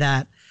say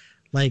that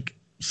like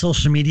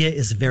social media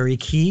is very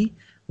key.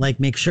 Like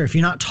make sure if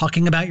you're not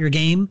talking about your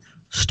game,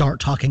 start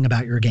talking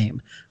about your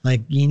game. Like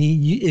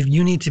if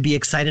you need to be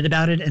excited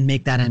about it and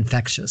make that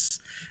infectious.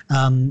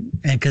 And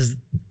because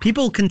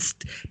people can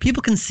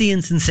see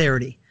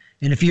insincerity.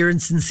 And if you're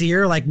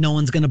insincere, like no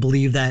one's going to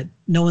believe that.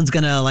 No one's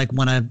going to like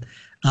want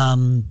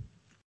to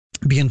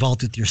be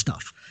involved with your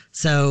stuff.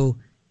 So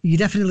you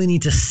definitely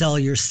need to sell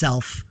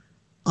yourself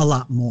a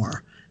lot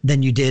more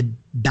than you did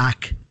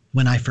back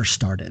when I first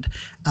started.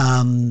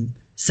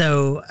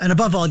 And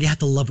above all, you have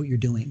to love what you're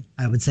doing.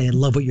 I would say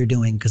love what you're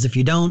doing, because if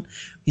you don't,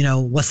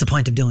 what's the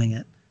point of doing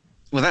it?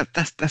 Well,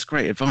 that's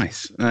great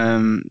advice.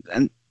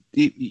 And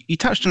you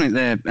touched on it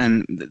there,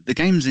 and the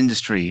games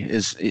industry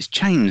it's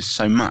changed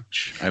so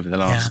much over the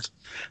last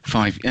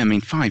 5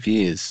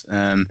 years,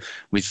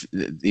 with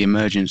the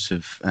emergence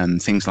of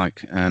things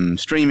like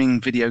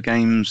streaming video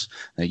games,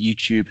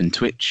 YouTube and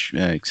Twitch,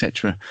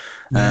 etc.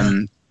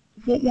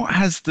 What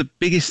has the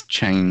biggest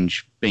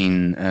change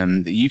been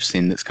that you've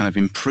seen that's kind of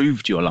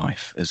improved your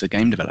life as a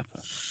game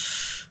developer?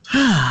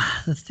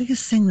 The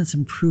biggest thing that's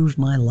improved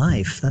my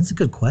life? That's a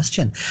good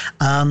question.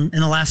 In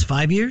the last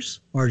 5 years,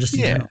 or just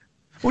in general?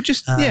 Or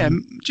just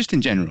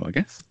in general, I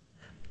guess.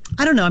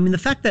 I don't know. I mean, the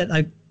fact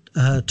that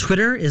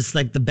Twitter is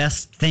like the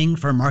best thing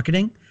for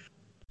marketing.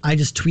 I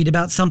just tweet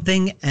about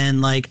something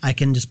and like I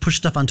can just push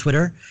stuff on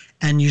Twitter,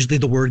 and usually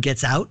the word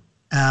gets out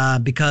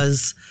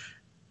because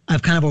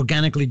I've kind of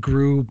organically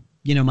grew,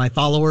 my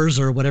followers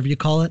or whatever you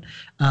call it,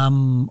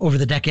 over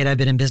the decade I've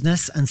been in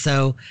business. And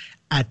so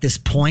at this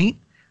point,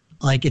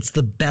 like, it's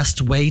the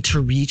best way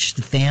to reach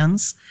the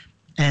fans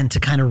and to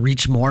kind of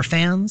reach more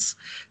fans.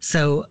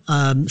 So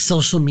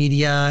social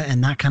media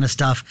and that kind of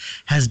stuff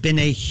has been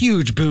a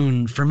huge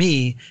boon for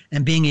me,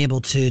 and being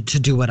able to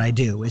do what I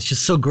do. It's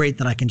just so great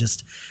that I can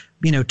just,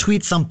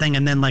 tweet something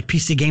and then like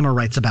PC Gamer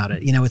writes about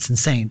it. It's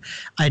insane.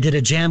 I did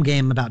a Jam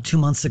game about 2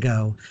 months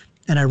ago,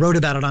 and I wrote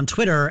about it on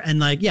Twitter,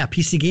 and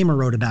PC Gamer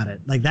wrote about it.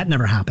 Like, that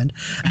never happened.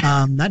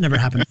 That never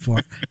happened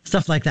before.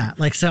 Stuff like that.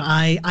 Like, so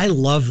I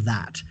love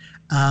that.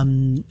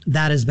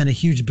 That has been a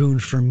huge boon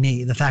for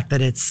me. The fact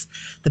that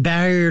the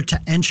barrier to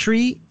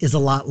entry is a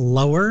lot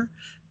lower,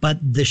 but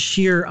the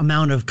sheer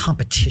amount of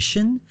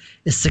competition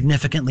is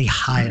significantly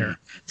higher.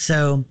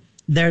 So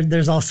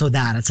there's also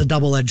that. It's a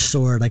double-edged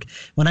sword. Like,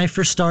 when I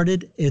first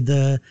started,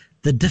 the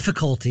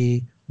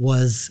difficulty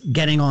was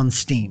getting on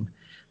Steam.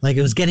 Like,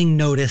 it was getting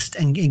noticed,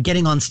 and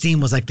getting on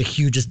Steam was like the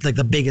hugest, like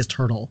the biggest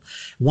hurdle.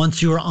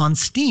 Once you were on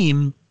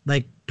Steam,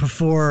 like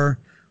before,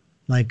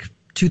 like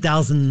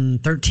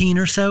 2013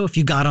 or so, if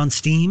you got on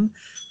Steam,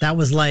 that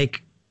was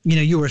like,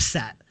 you were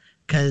set,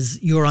 because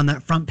you were on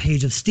that front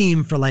page of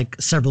Steam for like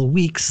several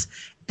weeks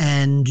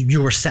and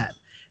you were set.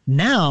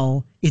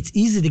 Now it's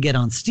easy to get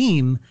on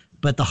Steam,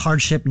 but the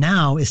hardship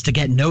now is to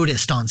get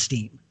noticed on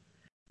Steam.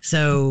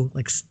 So,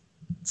 like,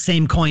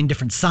 same coin,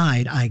 different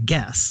side, I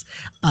guess.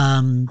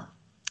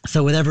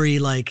 So with every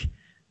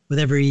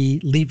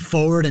leap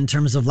forward in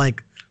terms of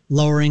like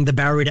lowering the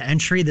barrier to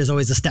entry, there's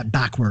always a step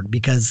backward,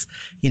 because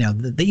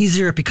the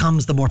easier it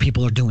becomes, the more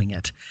people are doing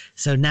it.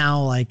 So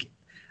now, like,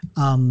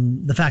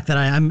 the fact that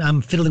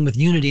I'm fiddling with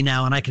Unity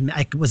now, and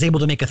I was able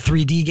to make a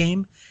 3D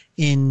game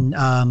in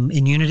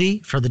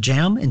Unity for the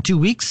Jam in 2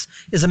 weeks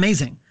is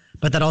amazing.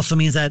 But that also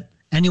means that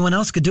anyone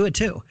else could do it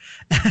too,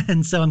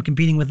 and so I'm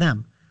competing with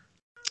them.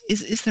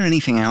 Is there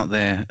anything out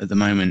there at the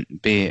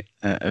moment, be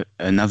it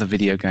another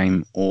video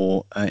game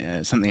or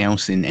something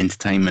else in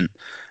entertainment,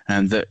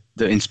 that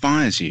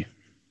inspires you?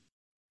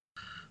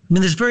 I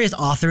mean, there's various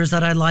authors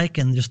that I like,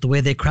 and just the way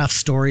they craft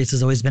stories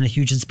has always been a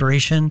huge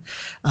inspiration.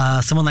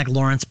 Someone like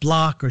Lawrence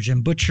Block or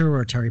Jim Butcher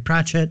or Terry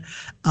Pratchett.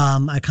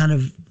 I kind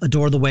of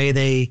adore the way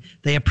they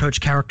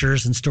approach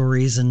characters and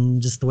stories, and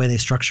just the way they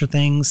structure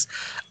things.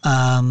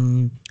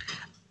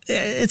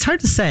 It's hard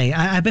to say.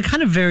 I've been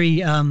kind of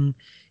very...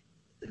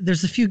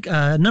 there's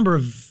a number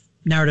of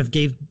narrative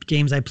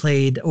games I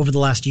played over the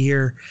last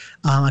year.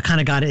 I kind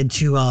of got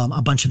into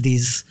a bunch of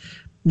these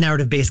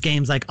narrative-based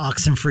games like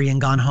Oxenfree and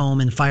Gone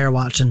Home and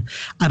Firewatch, and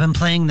I've been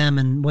playing them,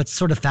 and what's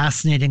sort of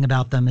fascinating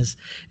about them is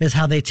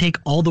how they take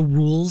all the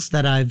rules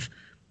that I've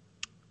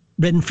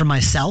written for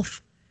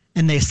myself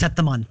and they set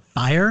them on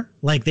fire.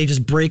 Like, they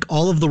just break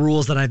all of the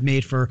rules that I've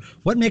made for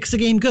what makes a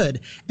game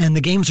good, and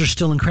the games are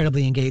still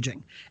incredibly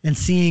engaging. And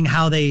seeing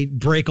how they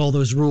break all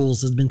those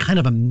rules has been kind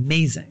of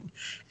amazing.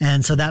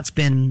 And so that's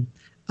been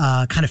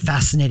kind of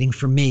fascinating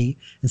for me,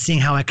 and seeing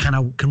how I kind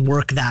of can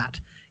work that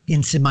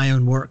into my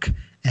own work,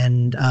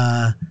 and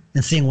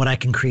seeing what I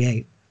can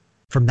create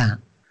from that.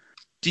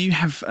 Do you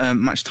have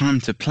much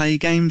time to play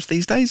games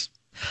these days?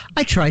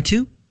 I try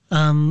to.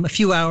 A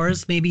few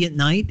hours maybe at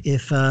night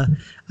if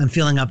I'm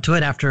feeling up to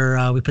it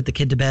after we put the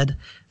kid to bed.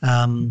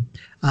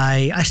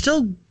 I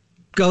still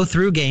go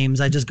through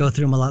games. I just go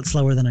through them a lot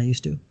slower than I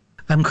used to.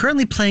 I'm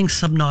currently playing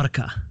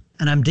Subnautica,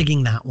 and I'm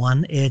digging that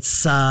one.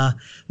 It's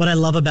what I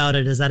love about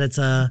it is that it's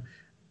a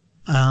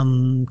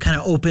kind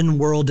of open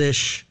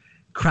world-ish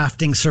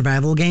crafting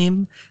survival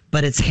game,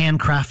 but it's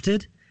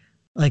handcrafted.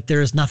 Like,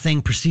 there is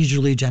nothing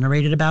procedurally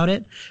generated about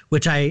it,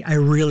 which I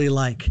really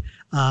like,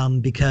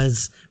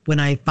 because when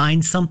I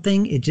find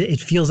something, it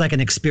feels like an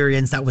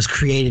experience that was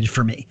created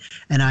for me,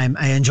 and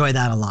I enjoy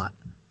that a lot.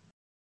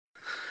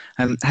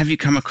 Have you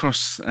come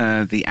across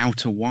the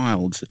Outer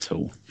Wilds at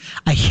all?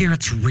 I hear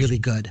it's really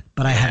good,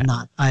 but I have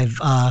not.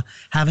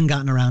 Haven't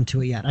gotten around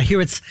to it yet. I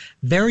hear it's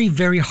very,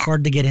 very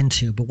hard to get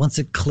into, but once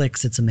it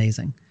clicks, it's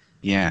amazing.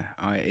 Yeah,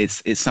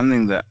 it's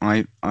something that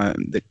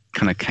that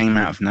kind of came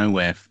out of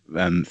nowhere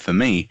for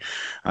me.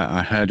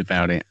 I heard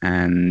about it,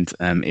 and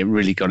it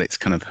really got its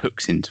kind of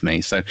hooks into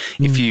me. So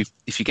if you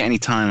get any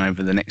time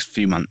over the next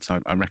few months,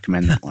 I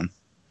recommend that one.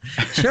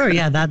 Sure,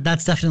 yeah,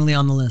 that's definitely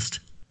on the list.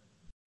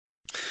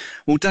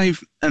 Well,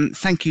 Dave,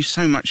 thank you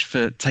so much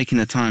for taking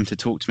the time to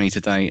talk to me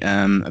today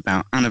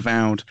about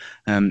Unavowed,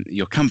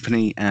 your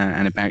company,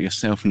 and about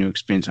yourself and your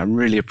experience. I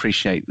really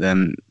appreciate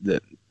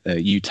that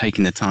you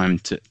taking the time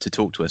to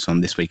talk to us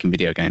on This Week in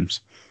Video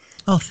Games.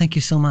 Oh, thank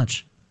you so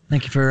much.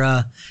 Thank you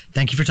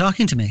for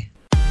talking to me.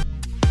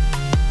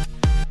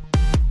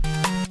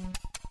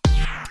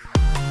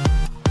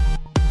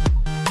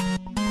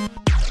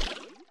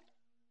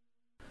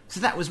 So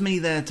that was me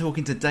there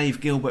talking to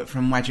Dave Gilbert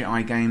from Wadget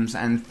Eye Games,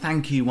 and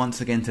thank you once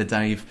again to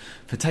Dave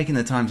for taking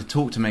the time to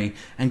talk to me,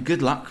 and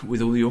good luck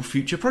with all your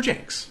future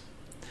projects.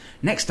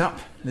 Next up,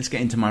 let's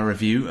get into my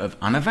review of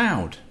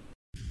Unavowed.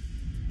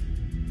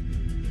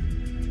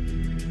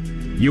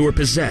 You were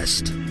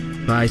possessed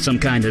by some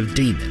kind of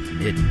demon.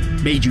 It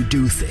made you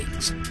do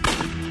things.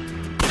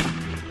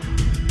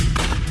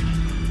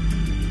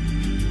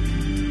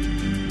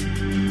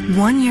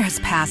 1 year has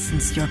passed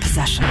since your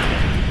possession.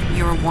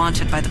 You are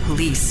wanted by the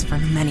police for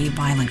many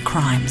violent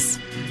crimes.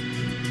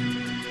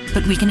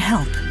 But we can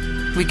help.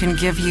 We can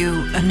give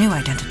you a new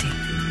identity,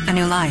 a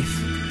new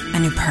life, a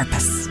new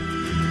purpose.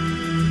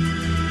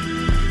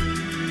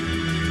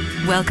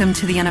 Welcome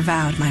to the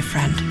Unavowed, my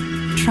friend.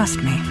 Trust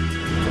me,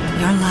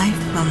 your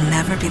life will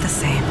never be the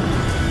same.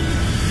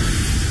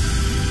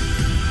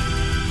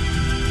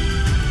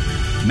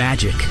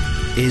 Magic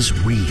is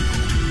real.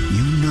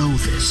 You know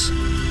this,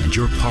 and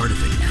you're part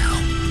of it now.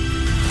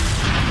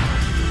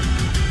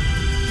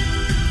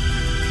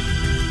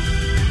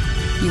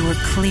 You were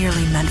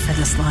clearly meant for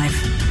this life.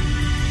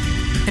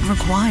 It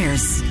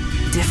requires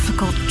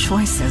difficult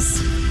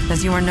choices,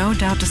 as you are no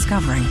doubt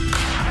discovering.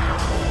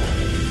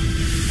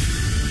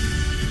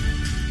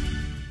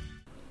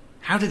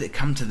 How did it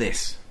come to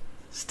this?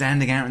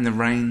 Standing out in the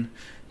rain,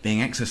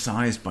 being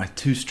exercised by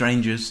two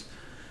strangers,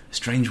 a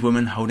strange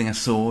woman holding a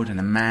sword and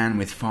a man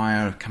with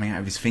fire coming out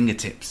of his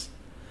fingertips.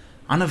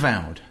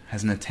 Unavowed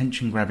has an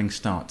attention-grabbing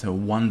start to a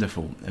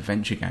wonderful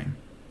adventure game.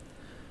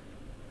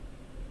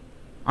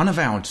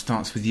 Unavowed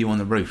starts with you on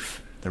the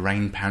roof, the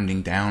rain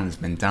pounding down as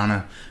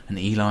Mendana and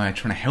Eli are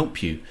trying to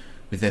help you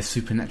with their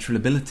supernatural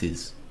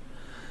abilities.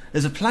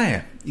 As a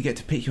player, you get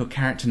to pick your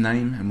character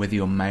name and whether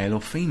you're male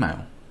or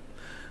female.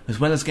 As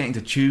well as getting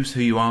to choose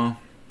who you are,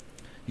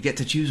 you get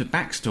to choose a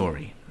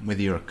backstory,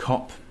 whether you're a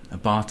cop, a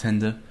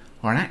bartender,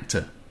 or an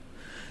actor.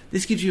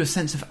 This gives you a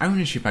sense of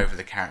ownership over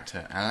the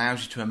character and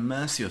allows you to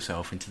immerse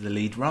yourself into the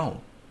lead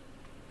role.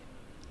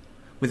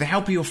 With the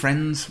help of your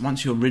friends,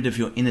 once you're rid of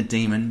your inner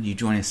demon, you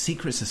join a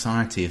secret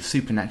society of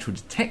supernatural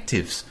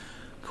detectives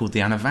called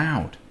the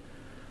Unavowed.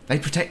 They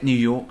protect New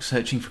York,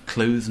 searching for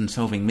clues and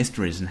solving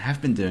mysteries, and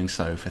have been doing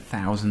so for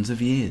thousands of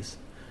years.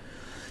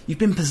 You've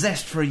been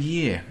possessed for a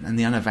year, and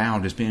the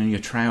Unavowed has been on your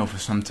trail for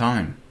some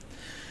time.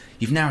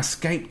 You've now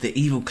escaped the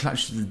evil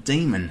clutch of the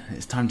demon.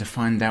 It's time to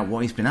find out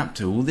what he's been up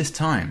to all this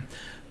time,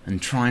 and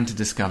trying to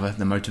discover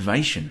the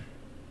motivation.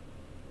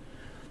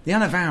 The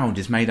Unavowed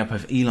is made up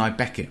of Eli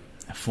Beckett,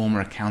 a former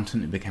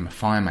accountant who became a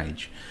fire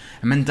mage,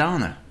 and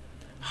Mendana,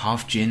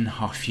 half Jinn,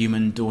 half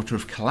human daughter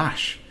of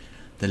Kalash,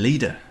 the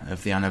leader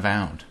of the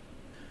Unavowed.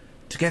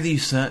 Together you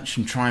search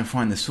and try and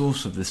find the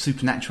source of the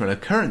supernatural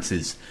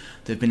occurrences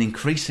that have been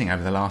increasing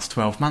over the last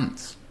 12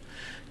 months.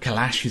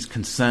 Kalash is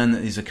concerned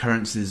that these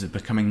occurrences are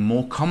becoming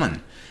more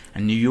common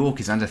and New York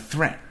is under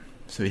threat,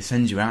 so he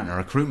sends you out on a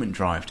recruitment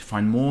drive to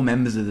find more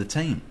members of the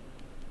team.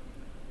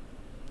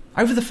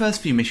 Over the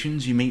first few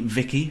missions you meet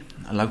Vicky,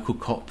 a local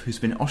cop who's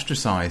been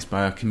ostracised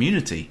by her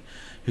community,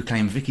 who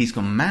claim Vicky's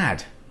gone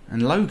mad,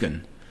 and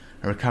Logan,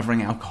 a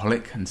recovering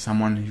alcoholic and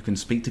someone who can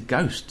speak to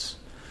ghosts.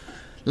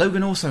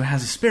 Logan also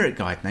has a spirit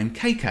guide named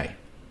KK.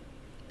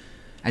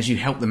 As you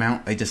help them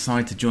out, they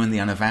decide to join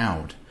the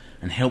Unavowed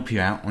and help you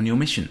out on your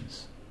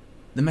missions.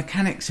 The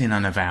mechanics in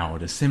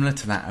Unavowed are similar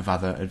to that of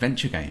other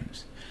adventure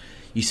games.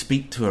 You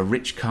speak to a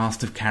rich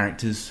cast of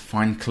characters,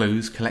 find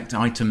clues, collect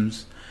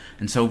items,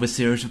 and solve a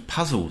series of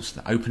puzzles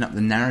that open up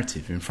the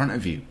narrative in front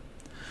of you.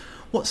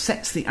 What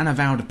sets the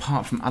Unavowed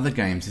apart from other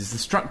games is the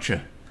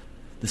structure,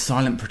 the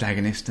silent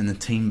protagonist and the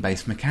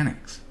team-based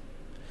mechanics.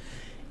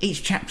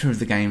 Each chapter of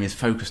the game is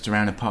focused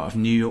around a part of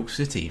New York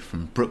City,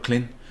 from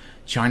Brooklyn,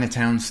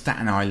 Chinatown,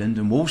 Staten Island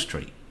and Wall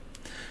Street.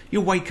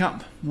 You'll wake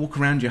up, walk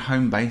around your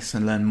home base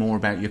and learn more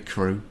about your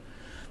crew,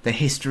 their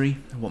history,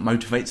 what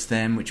motivates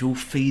them, which all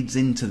feeds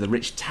into the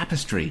rich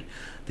tapestry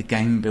the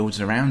game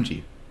builds around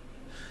you.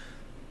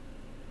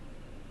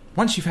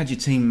 Once you've had your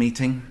team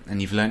meeting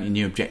and you've learnt your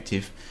new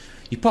objective,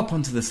 you pop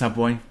onto the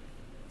subway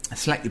and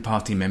select your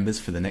party members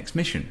for the next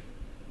mission.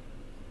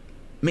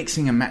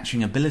 Mixing and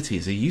matching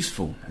abilities are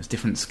useful as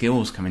different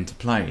skills come into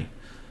play.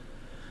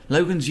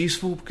 Logan's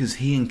useful because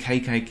he and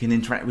KK can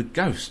interact with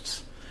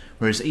ghosts,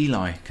 whereas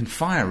Eli can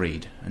fire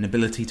read, an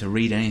ability to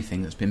read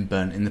anything that's been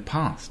burnt in the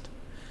past.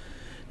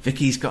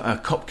 Vicky's got her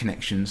cop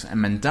connections, and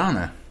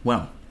Mendana,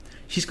 well,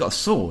 she's got a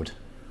sword,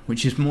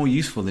 which is more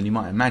useful than you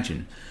might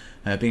imagine,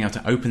 being able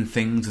to open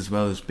things as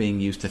well as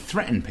being used to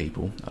threaten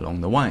people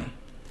along the way.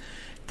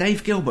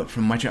 Dave Gilbert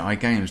from Wedget Eye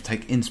Games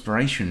take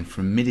inspiration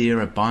from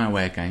mid-era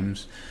BioWare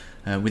games,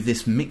 with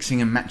this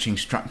mixing and matching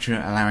structure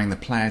allowing the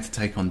player to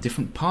take on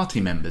different party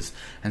members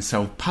and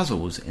solve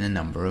puzzles in a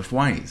number of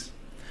ways.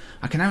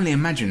 I can only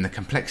imagine the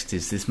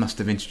complexities this must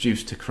have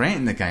introduced to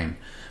creating the game,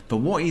 but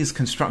what he has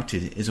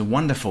constructed is a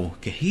wonderful,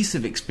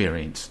 cohesive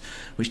experience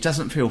which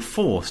doesn't feel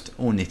forced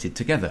or knitted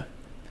together.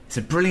 It's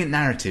a brilliant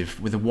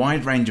narrative with a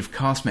wide range of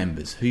cast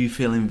members who you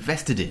feel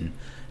invested in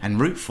and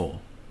root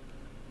for.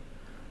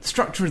 The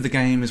structure of the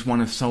game is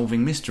one of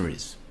solving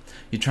mysteries.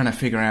 You're trying to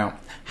figure out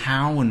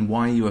how and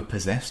why you were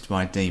possessed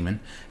by a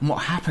demon and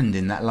what happened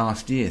in that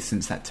last year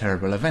since that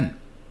terrible event.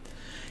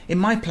 In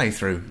my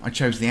playthrough, I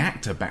chose the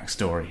actor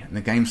backstory, and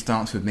the game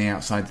starts with me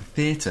outside the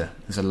theatre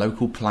as a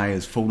local play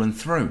has fallen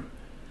through.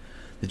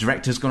 The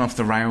director's gone off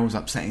the rails,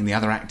 upsetting the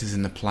other actors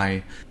in the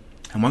play,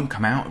 and won't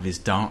come out of his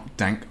dark,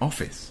 dank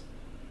office.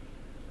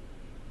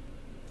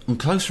 On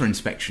closer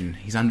inspection,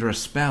 he's under a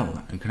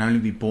spell and can only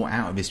be brought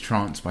out of his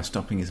trance by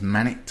stopping his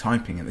manic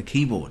typing at the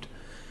keyboard.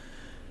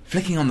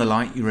 Flicking on the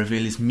light, you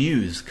reveal his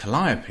muse,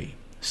 Calliope,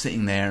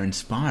 sitting there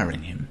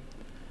inspiring him.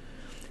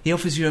 He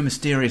offers you a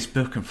mysterious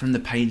book, and from the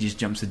pages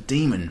jumps a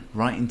demon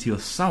right into your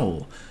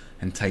soul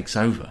and takes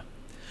over.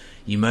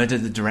 You murder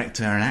the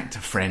director and actor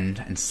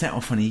friend and set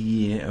off on a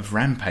year of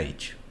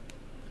rampage.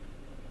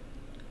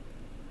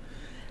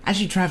 As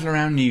you travel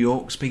around New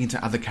York, speaking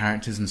to other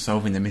characters and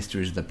solving the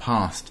mysteries of the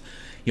past,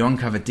 you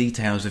uncover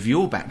details of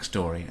your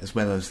backstory as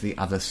well as the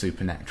other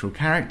supernatural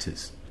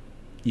characters.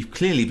 You've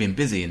clearly been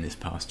busy in this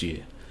past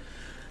year.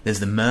 There's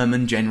the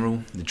Merman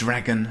General, the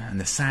Dragon, and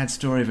the sad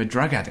story of a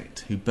drug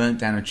addict who burnt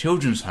down a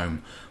children's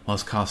home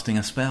whilst casting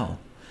a spell.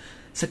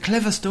 It's a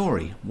clever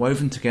story,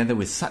 woven together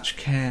with such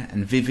care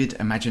and vivid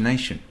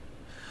imagination.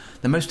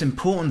 The most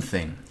important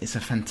thing, it's a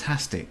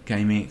fantastic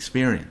gaming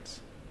experience.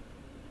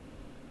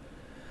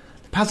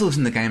 The puzzles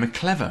in the game are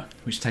clever,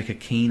 which take a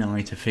keen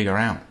eye to figure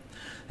out.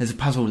 There's a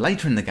puzzle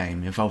later in the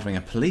game involving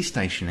a police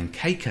station and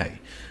KK,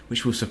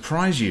 which will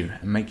surprise you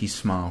and make you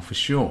smile for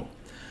sure.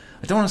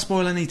 I don't want to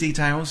spoil any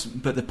details,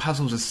 but the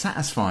puzzles are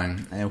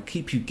satisfying and they'll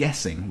keep you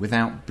guessing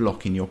without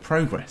blocking your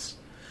progress.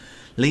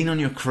 Lean on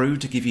your crew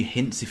to give you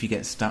hints if you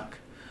get stuck,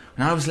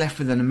 and I was left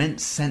with an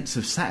immense sense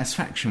of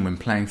satisfaction when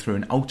playing through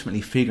and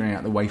ultimately figuring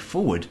out the way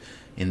forward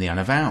in The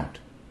Unavowed.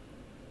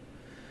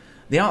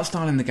 The art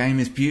style in the game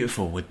is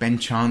beautiful, with Ben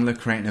Chandler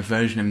creating a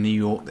version of New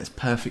York that's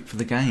perfect for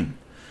the game.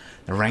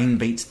 The rain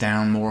beats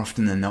down more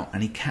often than not,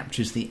 and he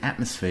captures the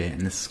atmosphere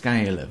and the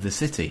scale of the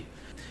city.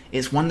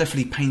 Its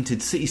wonderfully painted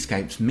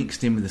cityscapes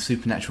mixed in with the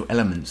supernatural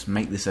elements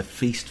make this a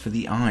feast for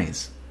the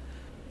eyes.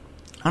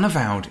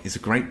 Unavowed is a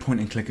great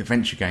point-and-click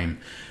adventure game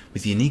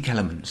with unique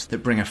elements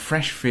that bring a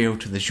fresh feel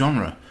to the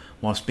genre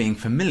whilst being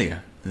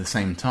familiar at the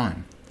same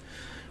time.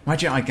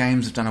 Wadjet Eye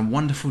Games have done a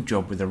wonderful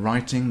job with the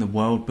writing, the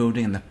world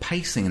building and the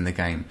pacing in the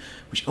game,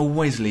 which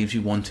always leaves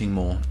you wanting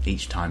more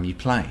each time you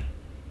play.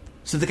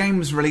 So the game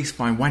was released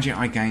by Wadjet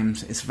Eye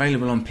Games, it's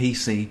available on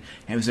PC,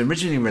 and it was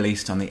originally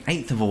released on the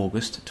 8th of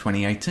August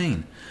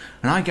 2018,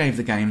 and I gave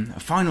the game a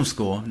final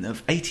score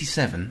of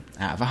 87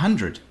 out of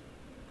 100.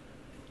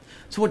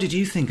 So what did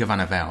you think of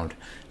Unavowed?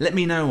 Let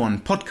me know on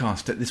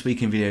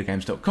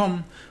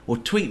podcast@thisweekinvideogames.com or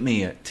tweet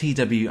me at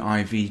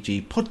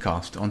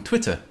TWIVGpodcast on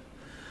Twitter.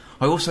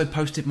 I also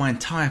posted my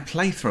entire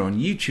playthrough on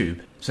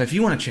YouTube, so if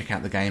you want to check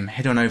out the game,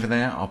 head on over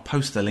there, I'll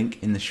post the link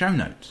in the show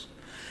notes.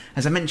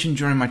 As I mentioned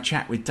during my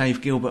chat with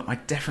Dave Gilbert, I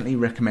definitely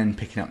recommend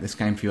picking up this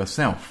game for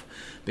yourself.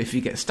 But if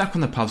you get stuck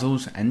on the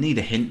puzzles and need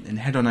a hint, then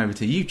head on over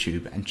to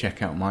YouTube and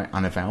check out my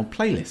Unavowed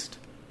playlist.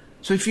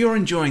 So if you're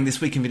enjoying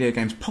This Week in Video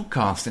Games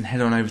podcast, then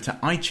head on over to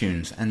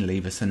iTunes and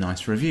leave us a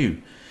nice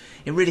review.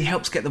 It really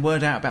helps get the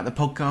word out about the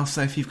podcast,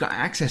 so if you've got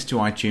access to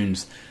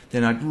iTunes,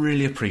 then I'd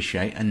really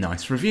appreciate a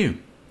nice review.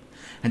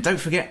 And don't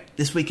forget,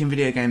 This Week in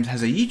Video Games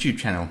has a YouTube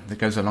channel that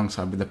goes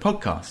alongside with the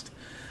podcast.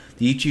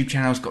 The YouTube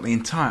channel's got the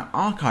entire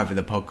archive of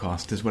the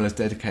podcast, as well as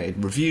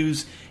dedicated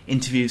reviews,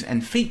 interviews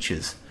and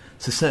features.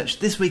 So search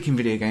This Week in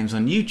Video Games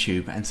on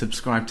YouTube and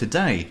subscribe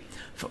today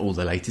for all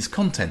the latest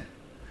content.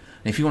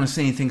 And if you want to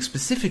see anything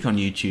specific on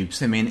YouTube,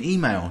 send me an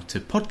email to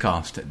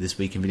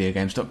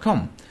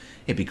podcast@thisweekinvideogames.com.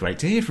 It'd be great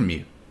to hear from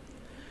you.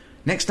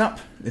 Next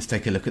up, let's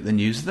take a look at the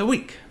news of the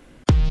week.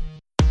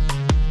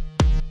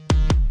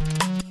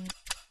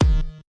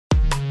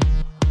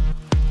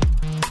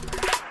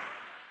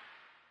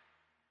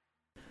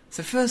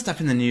 So first up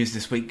in the news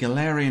this week,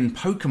 Galarian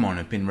Pokemon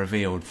have been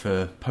revealed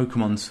for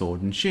Pokemon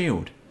Sword and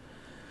Shield.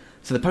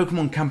 So the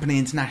Pokemon Company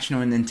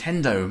International and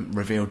Nintendo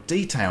revealed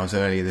details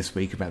earlier this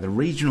week about the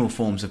regional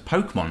forms of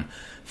Pokemon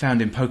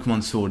found in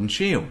Pokemon Sword and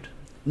Shield.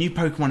 New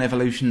Pokemon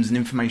evolutions and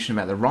information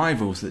about the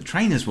rivals that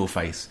trainers will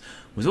face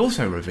was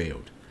also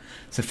revealed.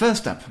 So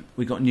first up,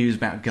 we got news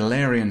about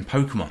Galarian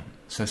Pokemon.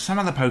 So some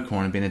of the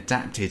Pokemon have been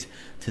adapted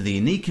to the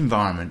unique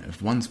environment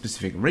of one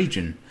specific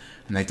region,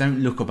 and they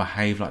don't look or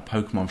behave like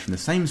Pokemon from the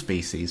same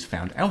species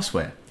found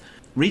elsewhere.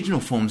 Regional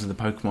forms of the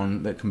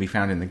Pokemon that can be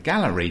found in the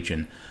Galar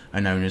region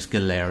are known as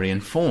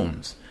Galarian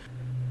forms.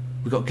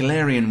 We've got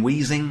Galarian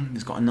Weezing,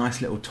 he's got a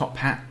nice little top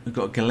hat. We've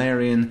got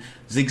Galarian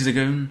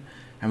Zigzagoon,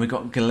 and we've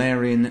got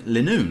Galarian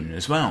Linoone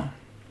as well.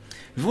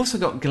 We've also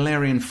got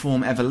Galarian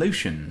form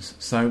evolutions,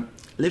 so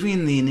living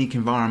in the unique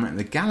environment of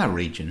the Galar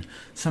region,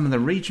 some of the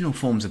regional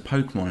forms of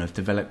Pokemon have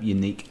developed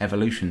unique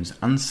evolutions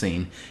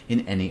unseen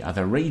in any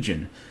other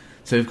region.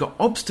 So we've got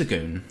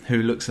Obstagoon,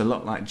 who looks a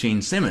lot like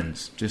Gene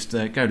Simmons. Just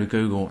go to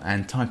Google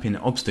and type in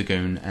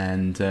Obstagoon,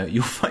 and I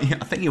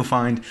think you'll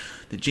find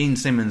that Gene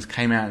Simmons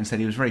came out and said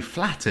he was very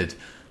flattered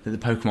that the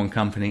Pokemon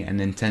Company and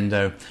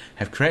Nintendo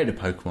have created a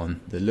Pokemon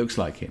that looks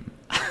like him.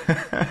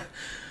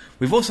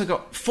 We've also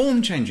got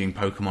form-changing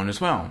Pokemon as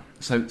well.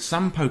 So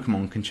some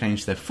Pokemon can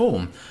change their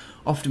form,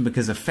 often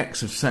because of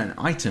effects of certain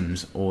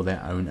items or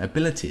their own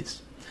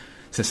abilities.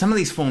 So some of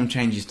these form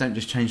changes don't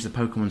just change the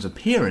Pokemon's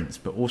appearance,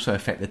 but also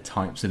affect the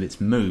types of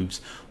its moves,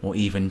 or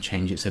even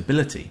change its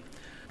ability.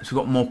 So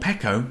we've got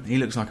Morpeko, he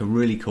looks like a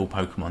really cool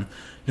Pokemon.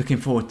 Looking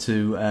forward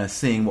to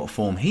seeing what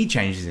form he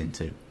changes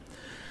into.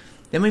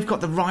 Then we've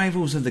got the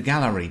rivals of the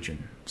Galar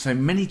region. So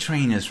many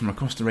trainers from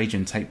across the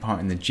region take part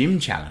in the Gym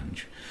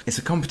Challenge. It's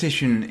a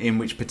competition in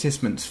which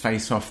participants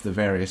face off the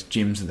various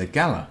gyms of the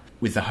gala,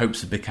 with the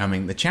hopes of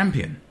becoming the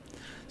champion.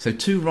 So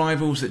 2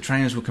 rivals that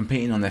trainers were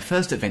competing on their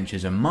first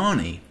adventures are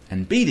Marnie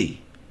and Beedie.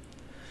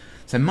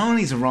 So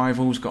Marnie's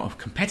arrival's got a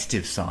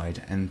competitive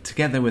side, and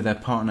together with her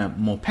partner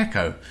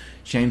Morpeko,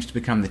 she aims to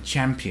become the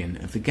champion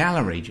of the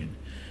Gala region.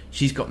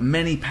 She's got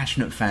many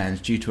passionate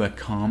fans due to her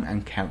calm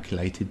and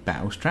calculated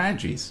battle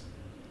strategies.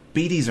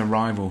 Beedie's a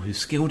rival who's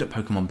skilled at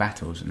Pokemon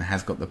battles and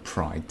has got the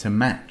pride to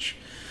match.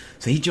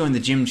 So he joined the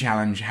Gym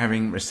Challenge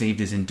having received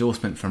his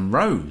endorsement from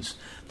Rose,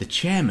 the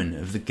chairman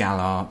of the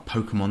Galar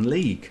Pokemon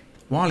League.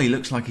 While he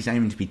looks like he's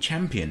aiming to be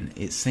champion,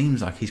 it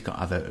seems like he's got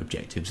other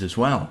objectives as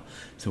well.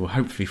 So we'll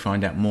hopefully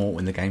find out more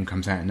when the game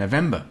comes out in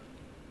November.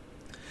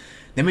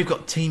 Then we've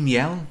got Team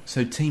Yell.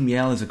 So Team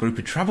Yell is a group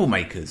of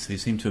troublemakers who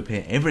seem to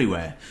appear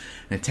everywhere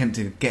and attempt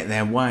to get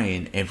their way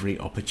in every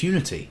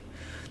opportunity.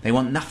 They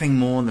want nothing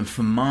more than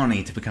for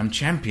Marnie to become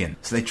champion,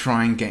 so they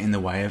try and get in the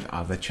way of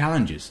other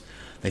challengers.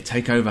 They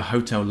take over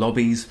hotel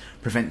lobbies,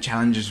 prevent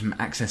challengers from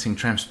accessing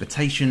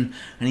transportation,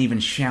 and even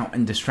shout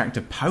and distract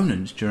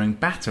opponents during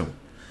battle.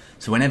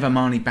 So whenever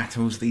Marnie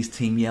battles, these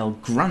Team Yell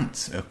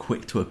grunts are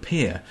quick to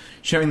appear,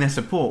 showing their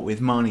support with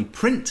Marnie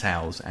print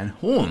tails and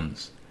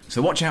horns.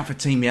 So watch out for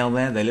Team Yell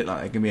there, they look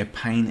like they're going to be a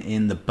pain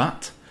in the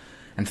butt.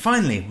 And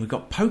finally, we've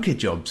got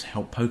Pokejobs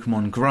help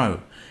Pokemon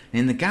grow.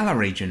 And in the Gala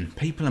region,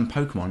 people and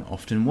Pokemon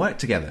often work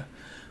together.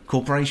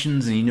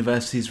 Corporations and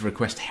universities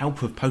request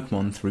help of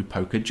Pokemon through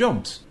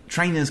Pokejobs.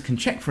 Trainers can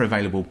check for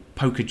available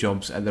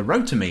Pokejobs at the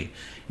Rotami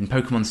in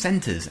Pokemon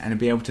centres and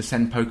be able to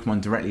send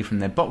Pokemon directly from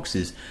their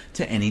boxes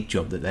to any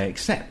job that they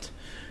accept.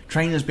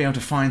 Trainers will be able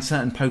to find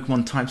certain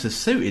Pokemon types are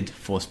suited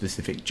for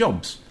specific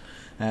jobs.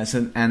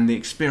 And the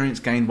experience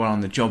gained while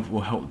on the job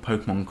will help the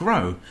Pokemon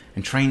grow,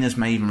 and trainers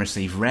may even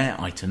receive rare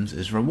items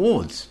as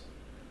rewards.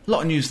 A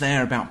lot of news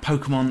there about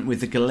Pokemon with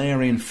the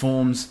Galarian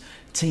forms,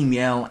 Team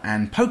Yell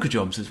and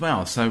Pokejobs as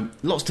well, so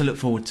lots to look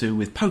forward to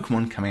with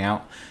Pokemon coming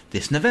out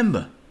this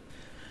November.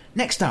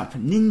 Next up,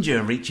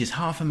 Ninja reaches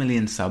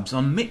 500,000 subs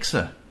on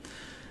Mixer.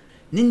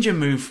 Ninja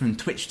moved from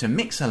Twitch to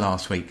Mixer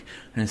last week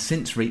and has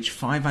since reached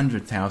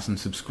 500,000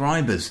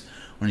 subscribers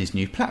on his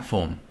new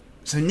platform.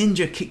 So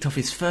Ninja kicked off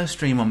his first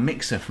stream on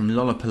Mixer from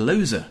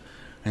Lollapalooza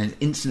and has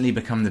instantly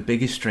become the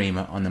biggest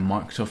streamer on the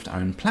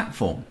Microsoft-owned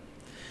platform.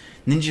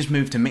 Ninja's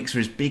move to Mixer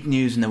is big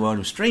news in the world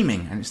of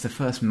streaming, and it's the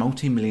first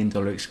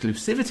multi-million-dollar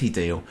exclusivity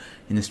deal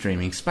in the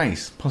streaming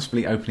space,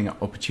 possibly opening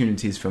up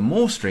opportunities for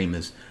more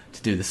streamers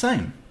to do the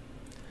same.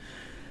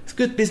 It's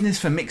good business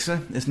for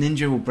Mixer, as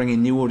Ninja will bring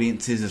in new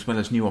audiences as well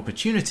as new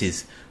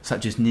opportunities,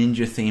 such as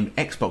Ninja-themed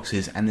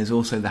Xboxes, and there's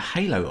also the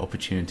Halo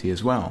opportunity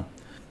as well.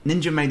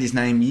 Ninja made his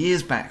name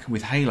years back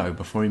with Halo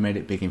before he made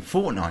it big in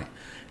Fortnite,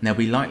 and there'll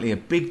be likely a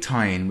big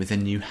tie-in with the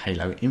new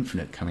Halo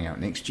Infinite coming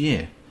out next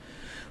year.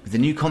 With the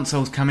new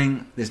consoles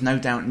coming, there's no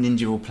doubt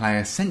Ninja will play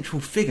a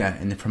central figure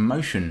in the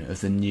promotion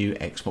of the new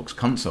Xbox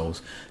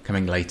consoles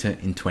coming later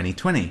in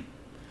 2020.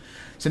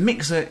 So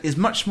Mixer is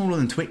much smaller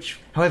than Twitch.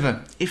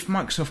 However, if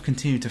Microsoft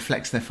continue to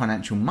flex their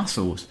financial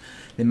muscles,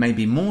 then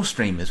maybe more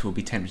streamers will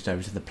be tempted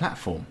over to the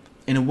platform.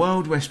 In a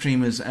world where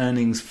streamers'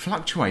 earnings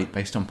fluctuate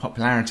based on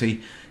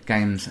popularity,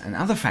 games and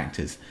other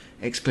factors,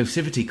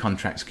 exclusivity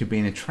contracts could be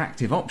an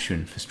attractive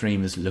option for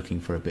streamers looking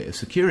for a bit of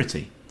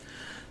security.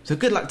 So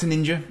good luck to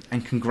Ninja,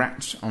 and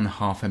congrats on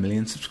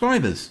 500,000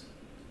 subscribers.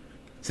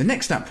 So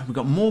next up, we've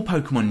got more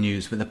Pokemon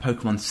news with the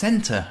Pokemon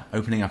Centre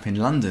opening up in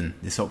London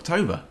this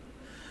October.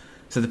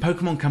 So the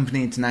Pokemon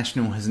Company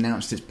International has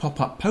announced its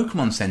pop-up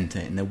Pokemon Centre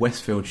in the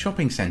Westfield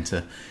Shopping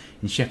Centre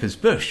in Shepherd's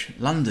Bush,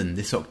 London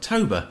this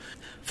October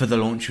for the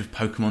launch of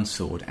Pokemon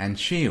Sword and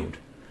Shield.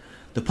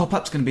 The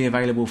pop-up's going to be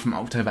available from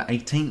October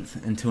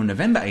 18th until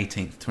November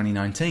 18th,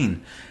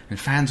 2019, and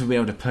fans will be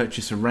able to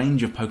purchase a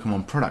range of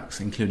Pokemon products,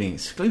 including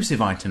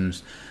exclusive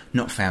items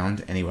not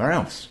found anywhere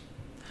else.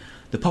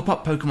 The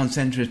pop-up Pokemon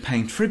Centre is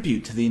paying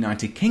tribute to the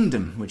United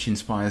Kingdom, which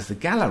inspires the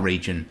Galar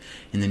region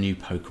in the new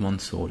Pokemon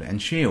Sword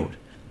and Shield.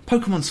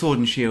 Pokemon Sword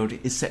and Shield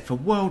is set for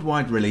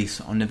worldwide release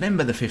on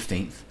November the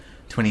 15th,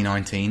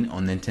 2019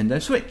 on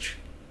Nintendo Switch.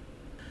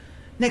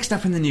 Next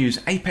up in the news,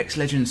 Apex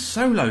Legends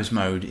Solos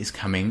mode is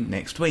coming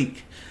next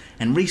week,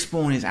 and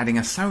Respawn is adding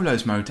a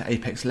Solos mode to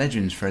Apex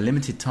Legends for a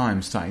limited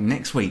time starting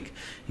next week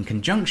in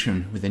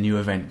conjunction with a new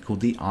event called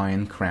the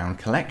Iron Crown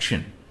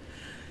Collection.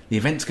 The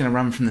event's going to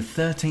run from the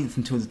 13th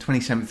until the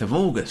 27th of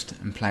August,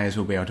 and players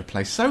will be able to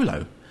play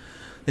solo.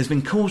 There's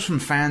been calls from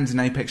fans in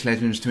Apex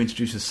Legends to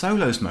introduce a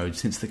Solos mode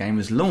since the game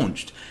was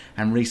launched,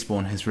 and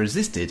Respawn has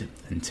resisted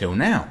until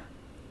now.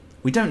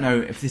 We don't know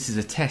if this is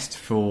a test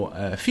for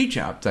a future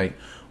update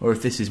or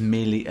if this is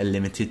merely a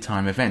limited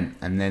time event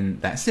and then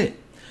that's it.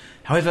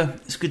 However,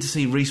 it's good to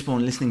see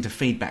Respawn listening to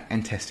feedback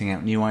and testing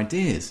out new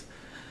ideas.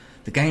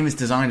 The game is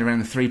designed around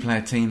a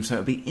 3-player team, so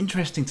it'll be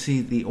interesting to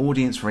see the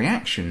audience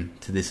reaction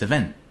to this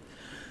event.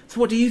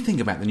 So what do you think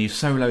about the new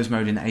Solos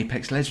mode in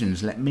Apex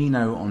Legends? Let me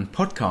know on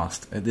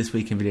podcast at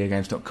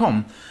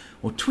thisweekinvideogames.com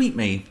or tweet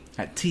me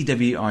at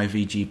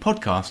TWIVG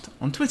Podcast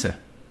on Twitter.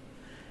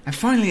 And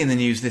finally in the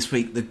news this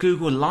week, the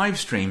Google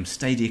Livestream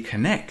Stadia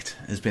Connect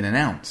has been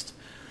announced.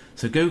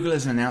 So Google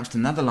has announced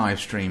another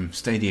live stream,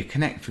 Stadia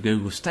Connect, for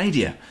Google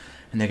Stadia,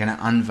 and they're going to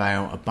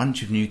unveil a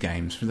bunch of new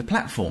games for the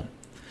platform.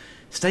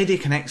 Stadia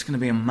Connect's going to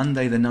be on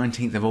Monday the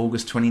 19th of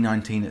August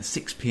 2019 at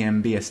 6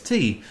 PM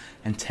BST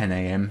and 10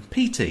 AM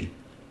PT.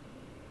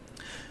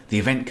 The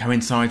event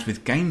coincides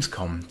with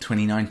Gamescom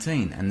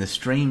 2019, and the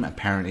stream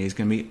apparently is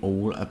going to be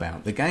all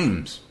about the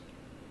games.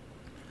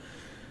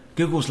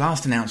 Google's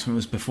last announcement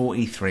was before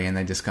E3, and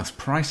they discussed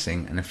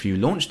pricing and a few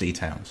launch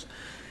details.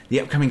 The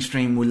upcoming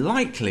stream will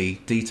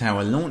likely detail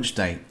a launch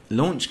date,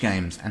 launch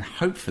games, and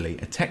hopefully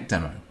a tech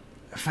demo.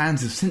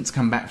 Fans have since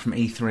come back from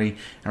E3,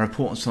 and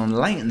reports on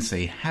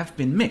latency have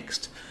been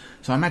mixed,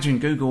 so I imagine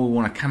Google will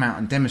want to come out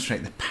and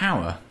demonstrate the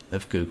power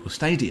of Google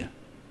Stadia.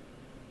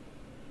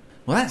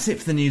 Well, that's it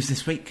for the news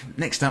this week.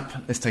 Next up,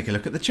 let's take a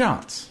look at the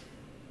charts.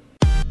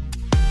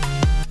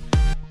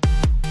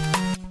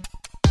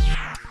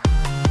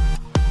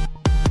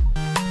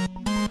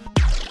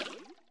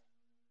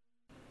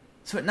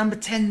 So at number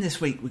 10 this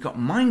week, we've got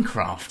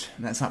Minecraft.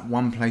 That's up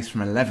 1 place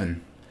from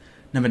 11.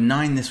 Number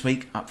 9 this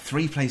week, up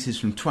 3 places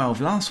from 12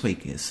 last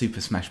week, is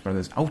Super Smash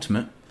Bros.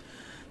 Ultimate.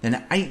 Then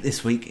at 8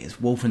 this week is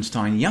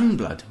Wolfenstein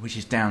Youngblood, which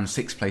is down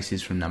 6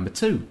 places from number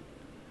 2.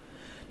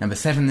 Number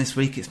 7 this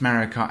week, it's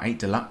Mario Kart 8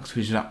 Deluxe,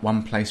 which is up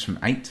 1 place from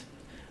 8.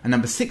 And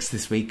number 6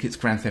 this week, it's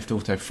Grand Theft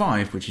Auto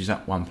 5, which is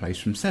up 1 place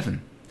from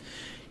 7.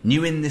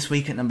 New in this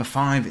week at number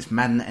 5, it's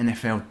Madden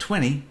NFL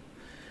 20.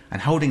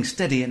 And holding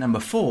steady at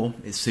number 4,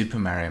 it's Super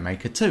Mario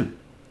Maker 2.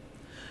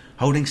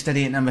 Holding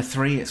steady at number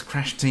 3, it's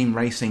Crash Team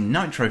Racing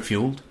Nitro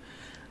Fueled.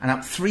 And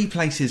up 3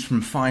 places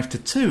from 5 to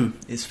 2,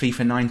 it's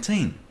FIFA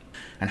 19.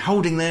 And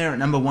holding there at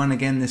number 1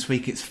 again this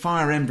week, it's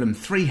Fire Emblem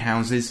Three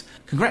Houses.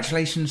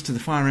 Congratulations to the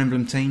Fire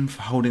Emblem team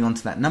for holding on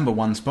to that number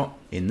 1 spot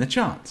in the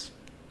charts.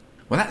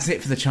 Well, that's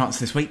it for the charts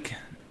this week.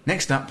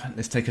 Next up,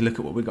 let's take a look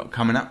at what we've got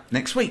coming up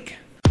next week.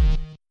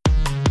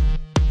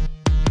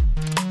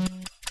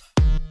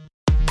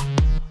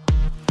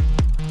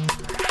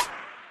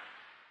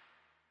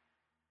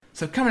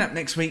 So coming up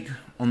next week,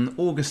 on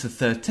August the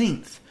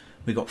 13th,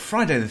 we've got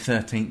Friday the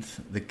 13th,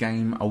 the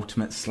Game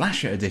Ultimate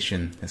Slasher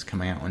Edition that's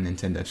coming out on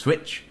Nintendo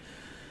Switch.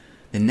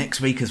 Then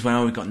next week as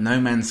well, we've got No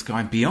Man's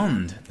Sky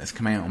Beyond that's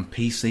coming out on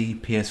PC,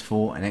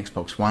 PS4 and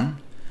Xbox One.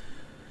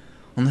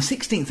 On the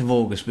 16th of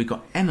August, we've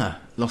got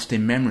Emma Lost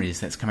in Memories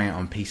that's coming out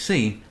on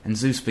PC, and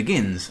Zeus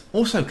Begins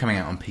also coming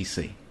out on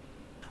PC.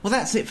 Well,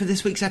 that's it for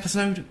this week's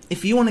episode.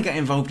 If you want to get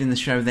involved in the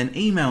show, then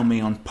email me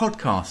on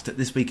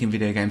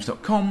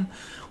podcast@thisweekinvideogames.com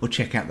or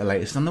check out the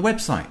latest on the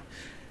website.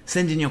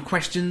 Send in your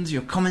questions,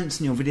 your comments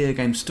and your video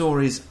game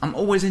stories. I'm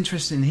always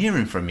interested in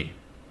hearing from you.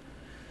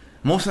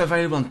 I'm also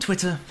available on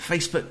Twitter,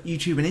 Facebook,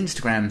 YouTube and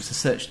Instagram, so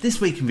search This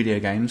Week in Video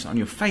Games on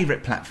your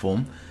favourite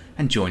platform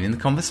and join in the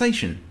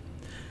conversation.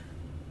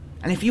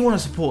 And if you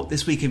want to support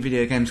This Week in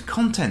Video Games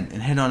content, then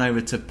head on over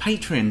to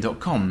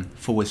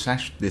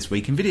patreon.com/This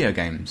Week in Video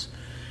Games.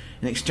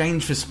 In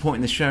exchange for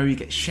supporting the show, you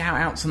get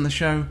shout-outs on the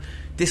show,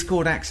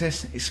 Discord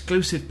access,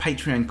 exclusive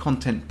Patreon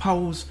content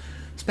polls,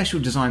 special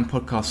design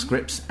podcast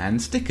scripts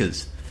and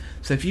stickers.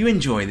 So if you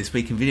enjoy This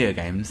Week in Video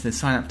Games, then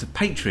sign up to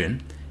Patreon.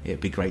 It'd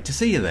be great to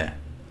see you there.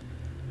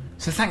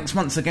 So thanks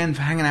once again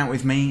for hanging out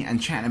with me and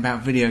chatting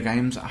about video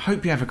games. I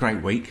hope you have a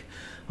great week.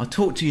 I'll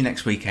talk to you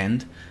next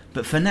weekend,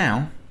 but for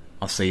now,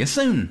 I'll see you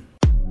soon.